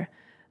there.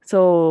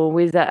 So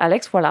with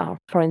Alex Voilard,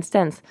 for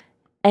instance.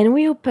 And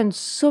we opened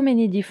so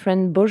many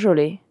different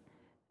Beaujolais.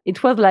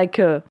 It was like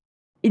a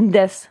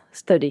in-depth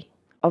study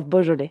of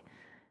Beaujolais.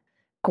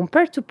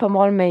 Compared to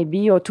Pomerol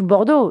maybe, or to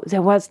Bordeaux,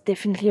 there was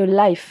definitely a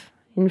life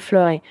in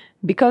Fleury.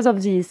 Because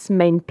of this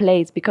main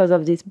place, because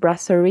of this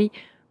brasserie,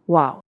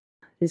 wow,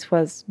 this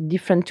was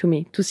different to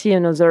me. To see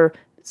another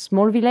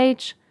small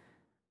village,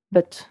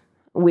 but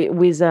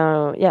with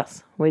a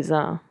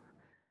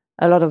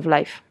lot of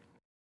life.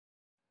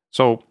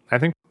 So I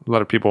think a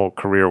lot of people,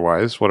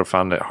 career-wise, would have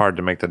found it hard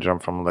to make the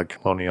jump from Le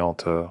Colonial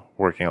to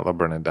working at La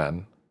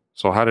Bernardin.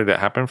 So how did it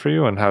happen for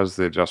you, and how's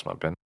the adjustment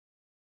been?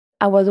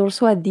 I was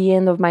also at the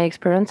end of my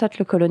experience at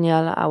Le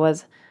Colonial. I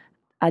was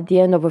at the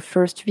end of a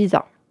first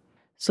visa.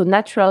 So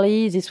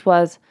naturally, this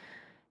was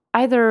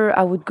either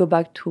I would go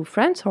back to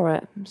France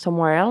or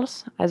somewhere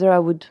else. Either I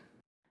would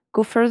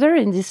go further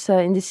in this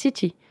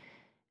city.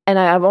 And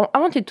I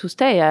wanted to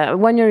stay.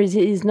 1 year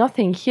is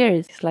nothing here.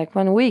 It's like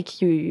 1 week.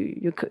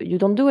 You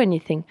don't do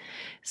anything.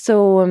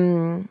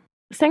 So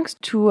thanks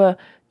to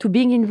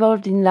being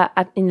involved in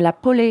La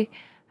Pole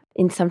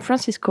in San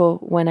Francisco,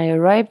 when I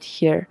arrived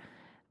here,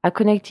 I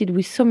connected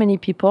with so many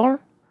people.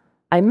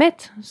 I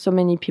met so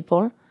many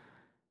people.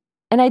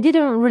 And I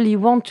didn't really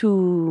want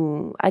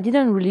to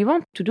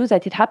do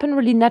that. It happened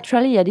really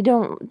naturally. I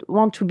didn't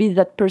want to be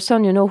that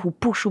person, who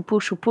push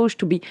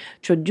to be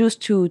introduced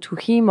to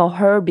him or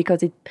her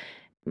because it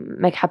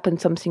might happen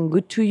something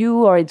good to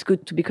you or it's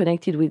good to be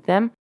connected with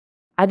them.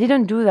 I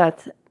didn't do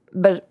that.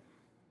 But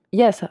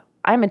yes,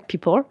 I met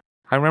people.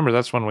 I remember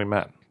that's when we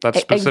met. That's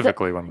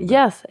specifically when we met.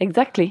 Yes,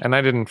 exactly. And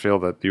I didn't feel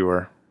that you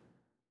were...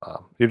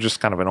 you're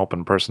just kind of an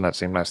open person that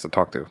seemed nice to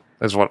talk to.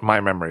 Is what my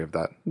memory of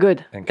that.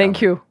 Good. encounter.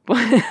 Thank you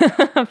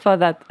for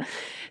that.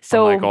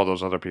 So, unlike all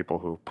those other people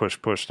who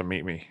push to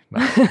meet me. No,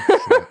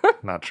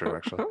 not true,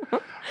 actually.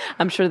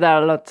 I'm sure there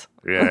are a lot.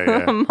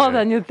 Yeah. More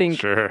than you think.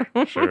 Sure.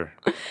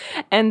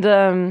 And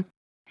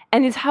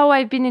it's how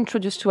I've been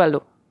introduced to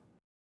Aldo.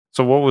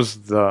 So what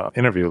was the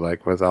interview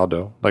like with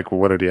Aldo? Like,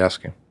 what did he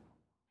ask you?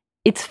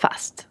 It's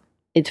fast,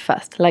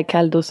 like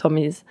Aldo some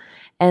is.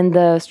 And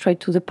straight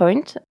to the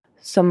point.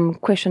 Some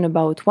question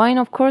about wine,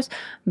 of course,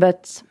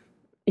 but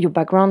your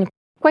background,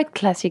 quite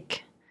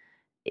classic.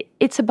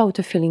 It's about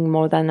a feeling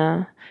more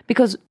than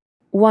because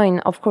wine,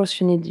 of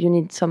course, you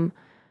need some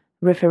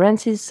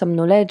references, some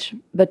knowledge,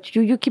 but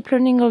you keep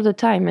learning all the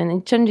time and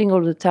it's changing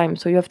all the time.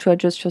 So you have to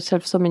adjust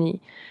yourself so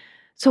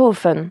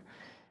often.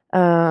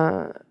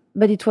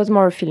 But it was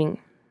more a feeling,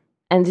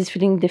 and this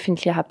feeling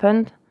definitely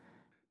happened.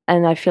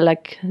 And I feel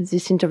like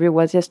this interview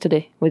was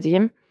yesterday with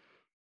him,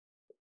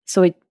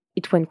 so it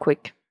went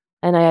quick.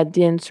 And I had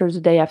the answer the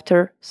day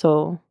after,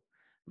 so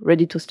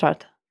ready to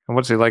start. And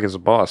what's he like as a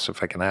boss,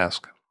 if I can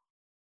ask?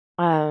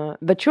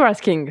 But you're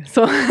asking,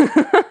 so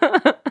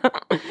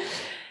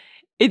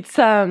it's.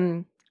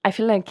 I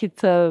feel like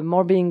it's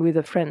more being with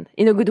a friend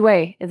in a good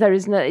way.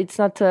 It's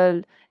not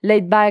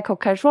laid back or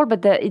casual,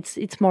 but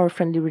it's more a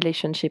friendly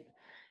relationship.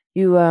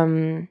 You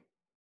learn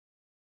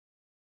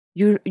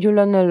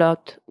a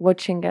lot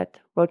watching at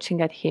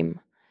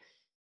him.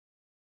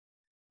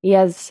 He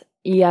has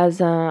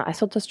I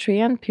thought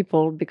Austrian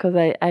people, because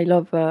I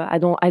love I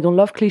don't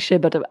love cliché,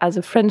 but as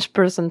a French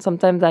person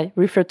sometimes I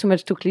refer too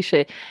much to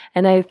cliché,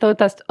 and I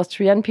thought as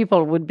Austrian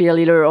people would be a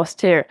little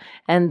austere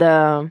and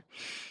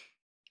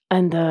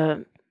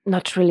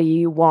not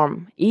really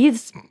warm.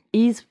 He's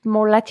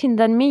more Latin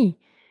than me.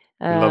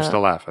 He loves to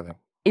laugh, I think.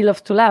 He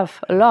loves to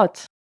laugh a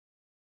lot.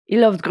 He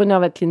loved Grüner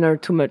Veltliner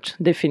too much,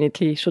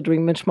 definitely. He should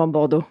drink much more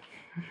Bordeaux.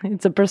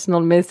 It's a personal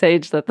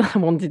message that I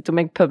wanted to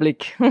make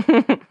public.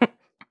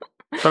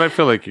 But I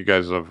feel like you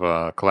guys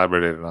have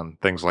collaborated on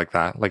things like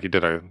that. Like you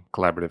did a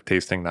collaborative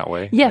tasting that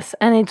way. Yes,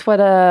 and it's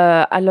what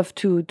I love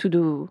to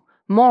do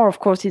more. Of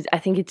course, I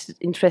think it's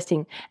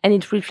interesting, and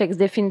it reflects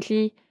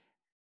definitely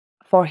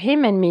for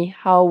him and me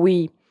how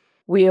we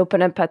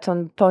open up at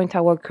some point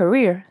our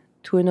career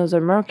to another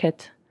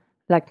market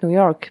like New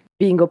York,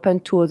 being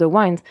open to other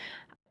wines.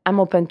 I'm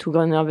open to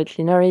Grüner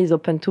Veltliner, he's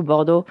open to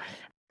Bordeaux,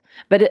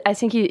 but I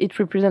think it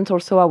represents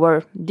also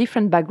our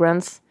different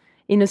backgrounds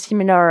in a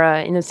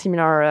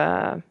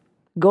similar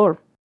goal.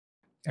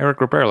 Eric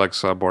Ripert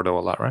likes Bordeaux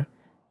a lot, right?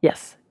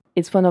 Yes,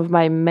 it's one of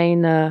my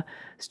main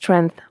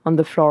strengths on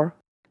the floor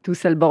to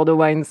sell Bordeaux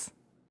wines.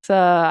 So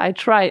I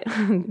try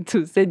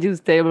to seduce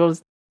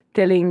tables,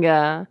 telling,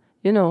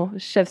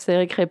 Chef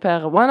Eric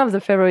Ripert, one of the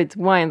favorite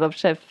wines of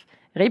Chef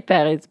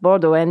Ripert is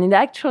Bordeaux, and he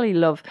actually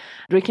love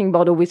drinking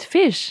Bordeaux with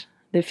fish,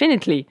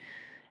 definitely.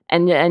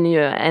 And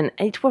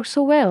it works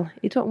so well.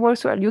 It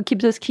works well. You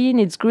keep the skin,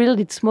 it's grilled,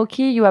 it's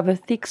smoky, you have a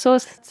thick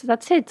sauce,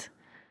 that's it.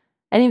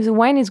 And if the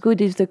wine is good,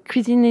 if the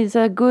cuisine is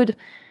good,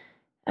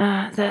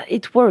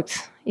 it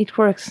works. It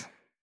works.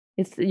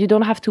 You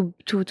don't have to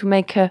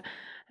make a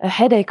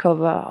headache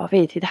of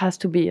it. It has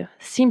to be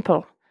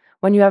simple.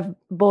 When you have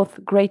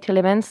both great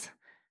elements,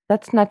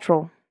 that's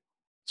natural.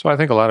 So I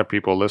think a lot of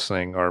people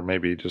listening, or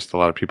maybe just a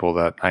lot of people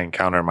that I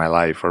encounter in my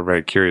life, are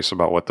very curious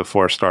about what the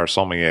 4-star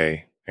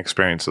sommelier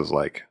experience is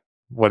like.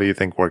 What do you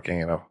think working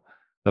in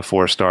the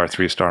 4-star,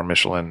 3-star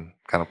Michelin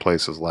kind of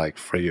place is like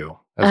for you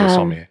as a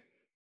sommelier?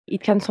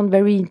 It can sound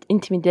very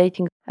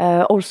intimidating.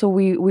 Also,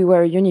 we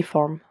wear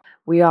uniform.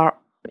 We are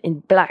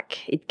in black.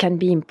 It can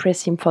be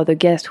impressive for the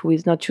guest who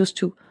is not used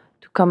to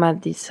come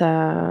at this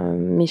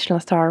Michelin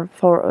star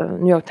for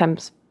New York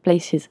Times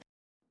places.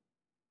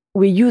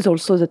 We use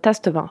also the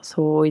taste de vin.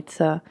 So it's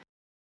the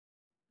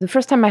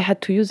first time I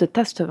had to use the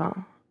taste de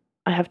vin.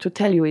 I have to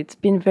tell you, it's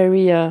been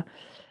very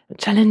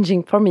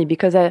challenging for me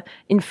because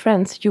in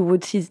France you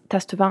would see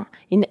taste de vin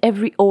in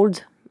every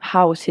old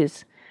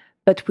houses,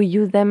 but we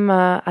use them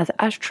as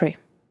ashtray.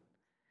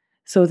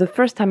 So the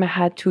first time I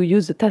had to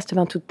use the taste de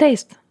vin to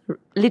taste,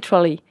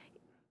 literally,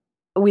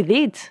 with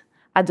it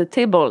at the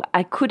table,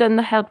 I couldn't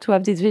help to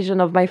have this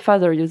vision of my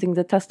father using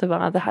the taste de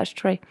vin as the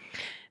ashtray.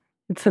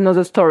 It's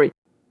another story.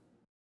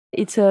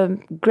 It's a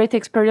great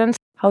experience,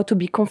 how to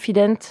be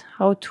confident,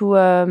 how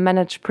to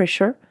manage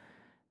pressure.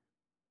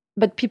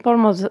 But people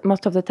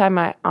most of the time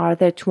are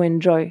there to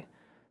enjoy.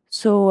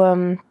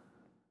 So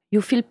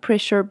you feel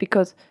pressure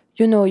because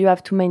you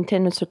have to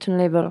maintain a certain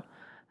level,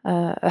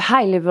 a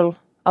high level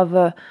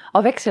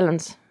of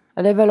excellence,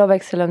 a level of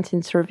excellence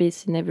in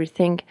service, in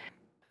everything.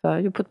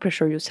 You put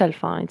pressure yourself.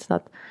 It's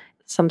not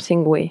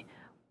something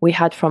we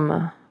had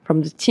from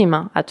the team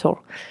at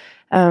all.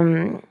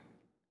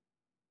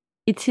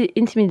 It's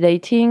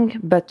intimidating,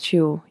 but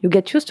you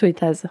get used to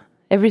it as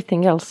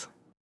everything else.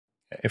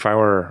 If I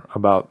were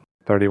about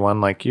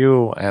 31 like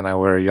you and I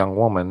were a young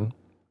woman,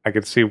 I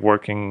could see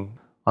working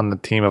on the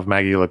team of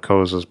Maggie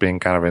Lacoste as being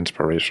kind of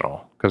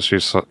inspirational because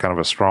she's kind of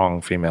a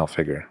strong female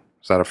figure.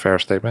 Is that a fair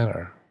statement?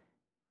 Or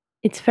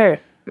it's fair.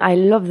 I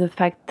love the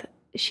fact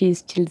she's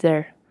still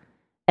there.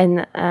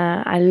 And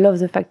I love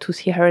the fact to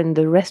see her in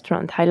the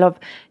restaurant. I love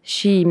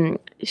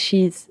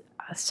she's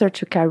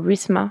such a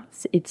charisma.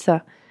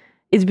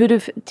 It's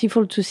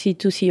beautiful to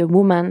see a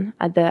woman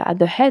at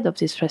the head of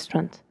this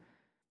restaurant,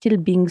 still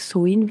being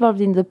so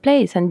involved in the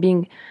place and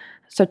being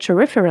such a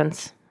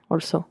reference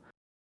also.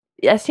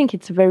 I think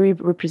it's very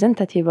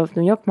representative of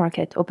New York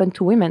market, open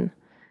to women.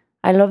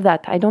 I love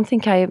that. I don't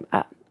think I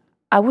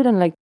wouldn't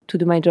like to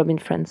do my job in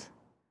France.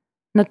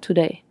 Not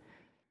today.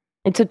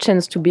 It's a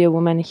chance to be a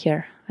woman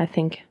here, I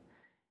think.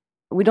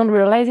 We don't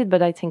realize it,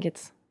 but I think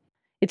it's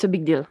a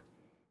big deal.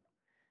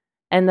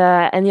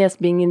 And yes,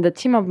 being in the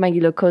team of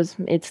Maggie Lacoste,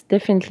 it's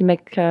definitely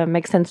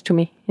makes sense to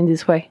me in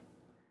this way.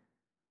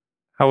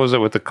 How was it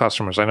with the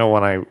customers? I know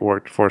when I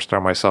worked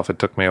 4-star myself, it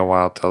took me a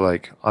while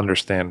to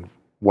understand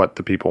what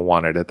the people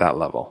wanted at that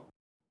level.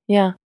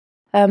 Yeah.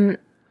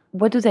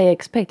 What do they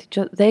expect?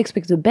 They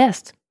expect the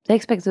best. They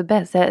expect the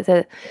best.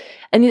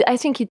 And I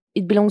think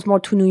it belongs more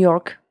to New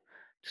York,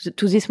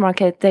 to this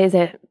market.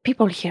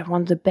 People here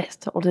want the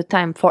best all the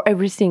time for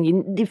everything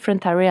in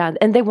different areas,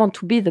 and they want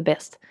to be the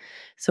best.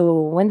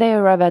 So when they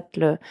arrive at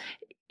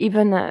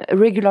even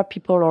regular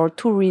people or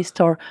tourists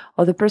or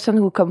the person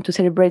who come to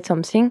celebrate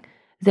something,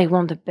 they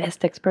want the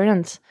best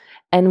experience.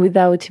 And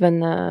without even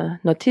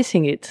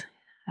noticing it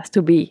has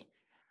to be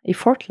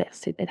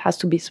effortless. It has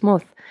to be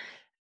smooth.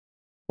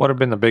 What have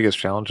been the biggest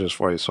challenges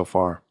for you so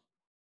far?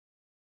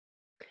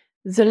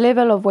 The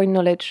level of wine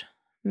knowledge,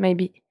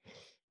 maybe.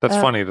 That's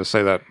funny to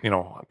say that,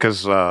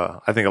 because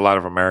I think a lot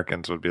of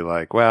Americans would be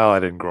like, well, I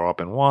didn't grow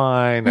up in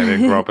wine. I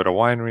didn't grow up at a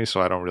winery,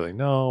 so I don't really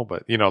know.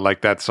 But,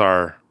 that's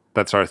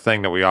our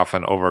thing that we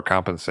often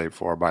overcompensate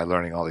for by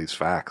learning all these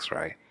facts,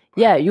 right?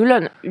 Yeah, you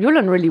learn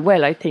really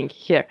well, I think,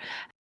 here.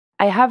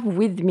 I have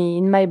with me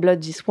in my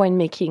blood this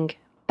winemaking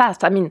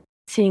past. I mean,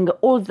 seeing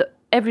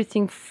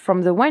everything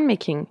from the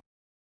winemaking.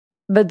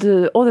 But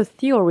all the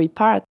theory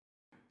part,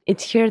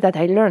 it's here that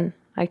I learn,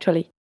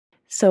 actually.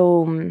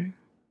 So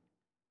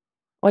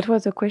What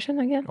was the question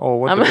again? Oh,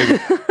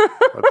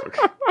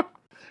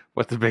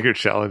 what the bigger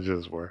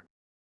challenges were.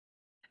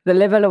 The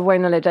level of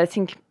wine knowledge. I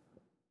think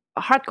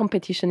hard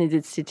competition in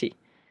its city.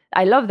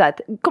 I love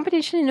that.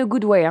 Competition in a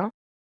good way, huh?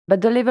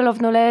 But the level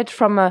of knowledge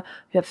from,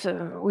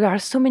 we are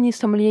so many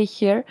sommeliers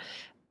here,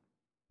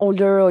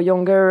 older or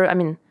younger. I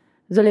mean,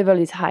 the level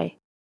is high.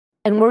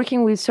 And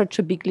working with such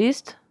a big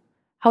list,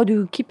 how do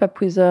you keep up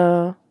with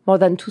more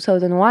than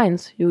 2,000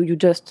 wines? You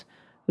just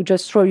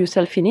throw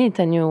yourself in it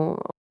and you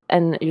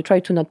try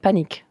to not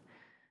panic.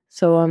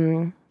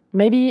 So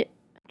maybe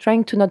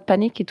trying to not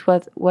panic, it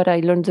was what I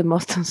learned the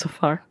most so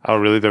far. Oh,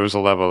 really? There was a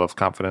level of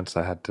confidence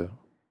I had to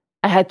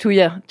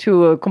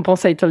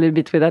compensate a little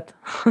bit with that.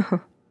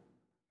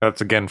 That's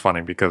again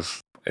funny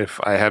because if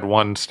I had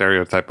one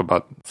stereotype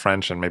about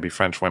French and maybe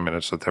French women,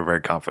 it's that they're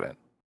very confident.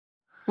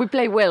 We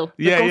play well.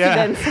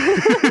 Yeah.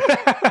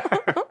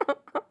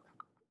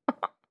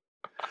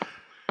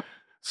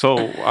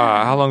 So,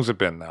 how long has it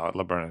been now at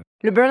Le Bernardin?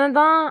 Le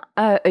Bernardin,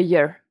 a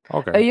year.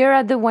 Okay. A year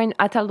at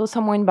at Aldo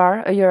Some Wine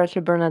Bar, a year at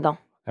Le Bernardin.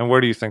 And where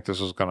do you think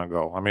this is going to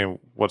go? I mean,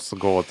 what's the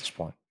goal at this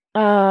point?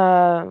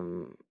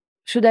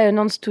 Should I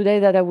announce today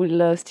that I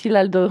will steal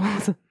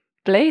Aldo's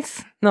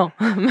place? No,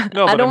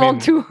 no, I don't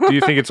want to. Do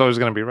you think it's always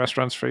going to be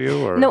restaurants for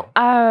you? Or? No,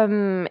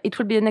 it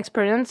will be an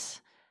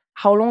experience.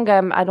 How long?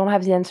 I don't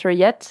have the answer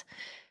yet,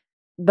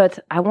 but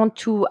I want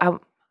to.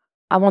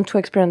 I want to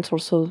experience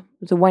also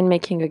the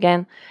winemaking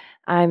again.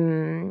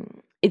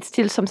 It's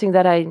still something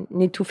that I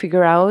need to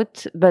figure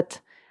out,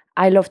 but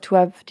I love to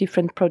have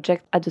different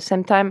projects at the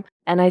same time.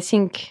 And I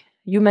think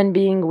human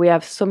being, we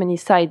have so many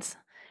sides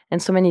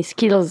and so many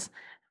skills.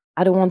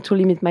 I don't want to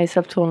limit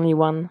myself to only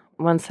one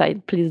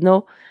side, please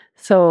no.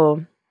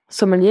 So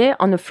sommelier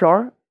on the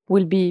floor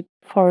will be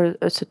for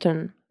a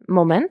certain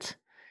moment,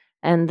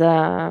 and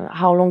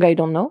how long I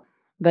don't know.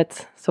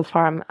 But so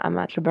far I'm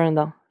at Le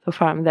Bernardin. So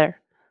far I'm there.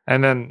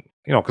 And then,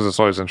 because it's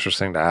always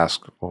interesting to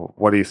ask, well,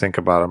 what do you think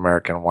about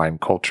American wine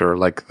culture,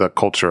 like the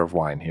culture of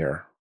wine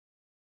here?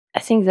 I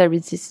think there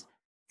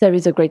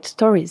is a great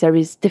story. There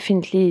is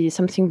definitely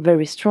something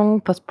very strong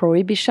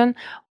post-prohibition,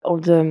 all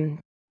the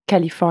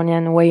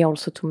Californian way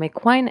also to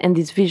make wine, and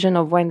this vision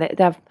of wine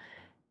that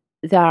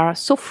they are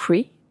so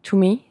free to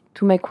me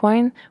to make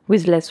wine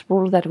with less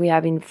rules that we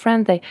have in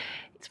France.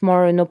 It's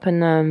more an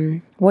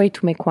open way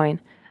to make wine.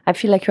 I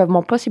feel like you have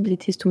more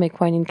possibilities to make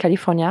wine in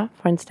California,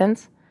 for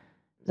instance,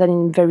 than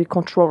in very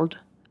controlled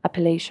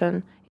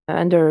appellation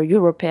under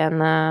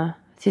European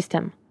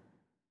system.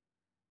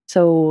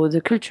 So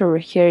the culture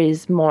here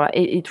is more,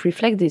 it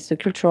reflects this. The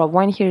culture of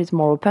wine here is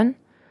more open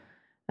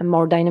and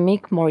more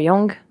dynamic, more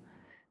young,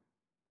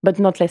 but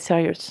not less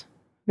serious.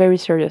 Very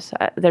serious.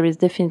 There is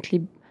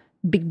definitely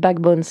big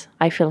backbones,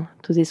 I feel,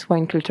 to this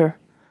wine culture.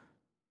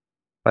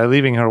 By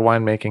leaving her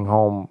winemaking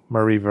home,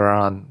 Marie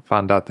Véron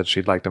found out that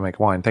she'd like to make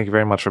wine. Thank you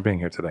very much for being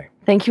here today.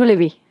 Thank you,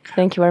 Lévi.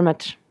 Thank you very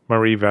much.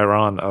 Marie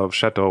Véron of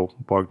Chateau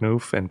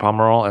Bourgneuf in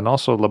Pomerol and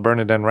also Le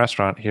Bernardin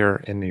restaurant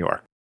here in New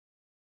York.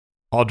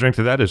 All Drink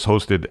to That is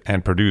hosted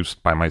and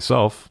produced by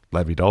myself,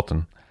 Lévi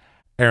Dalton.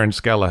 Aaron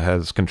Scala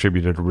has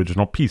contributed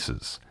original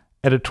pieces.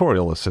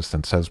 Editorial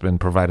assistance has been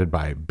provided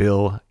by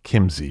Bill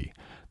Kimsey.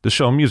 The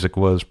show music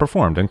was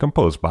performed and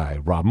composed by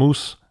Rob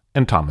Moose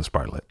and Thomas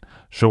Bartlett.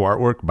 Show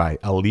artwork by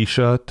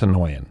Alicia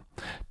Tenoyan.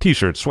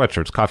 T-shirts,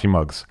 sweatshirts, coffee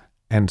mugs,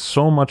 and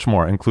so much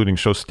more, including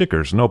show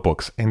stickers,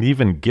 notebooks, and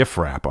even gift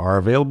wrap are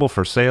available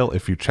for sale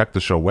if you check the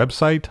show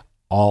website,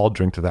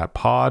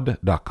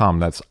 alldrinktothatpod.com.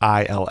 That's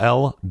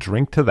ILL,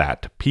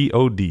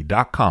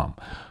 drinktothatpod.com,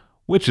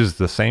 which is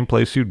the same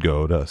place you'd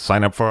go to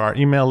sign up for our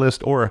email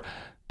list or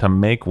to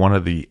make one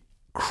of the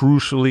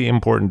crucially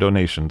important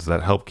donations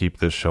that help keep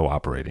this show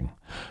operating.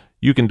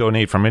 You can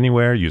donate from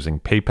anywhere using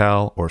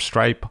PayPal or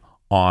Stripe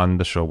on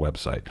the show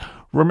website.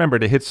 Remember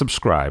to hit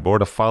subscribe or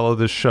to follow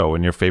this show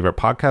in your favorite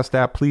podcast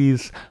app,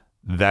 please.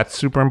 That's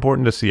super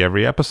important to see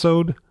every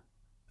episode.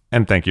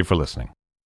 And thank you for listening.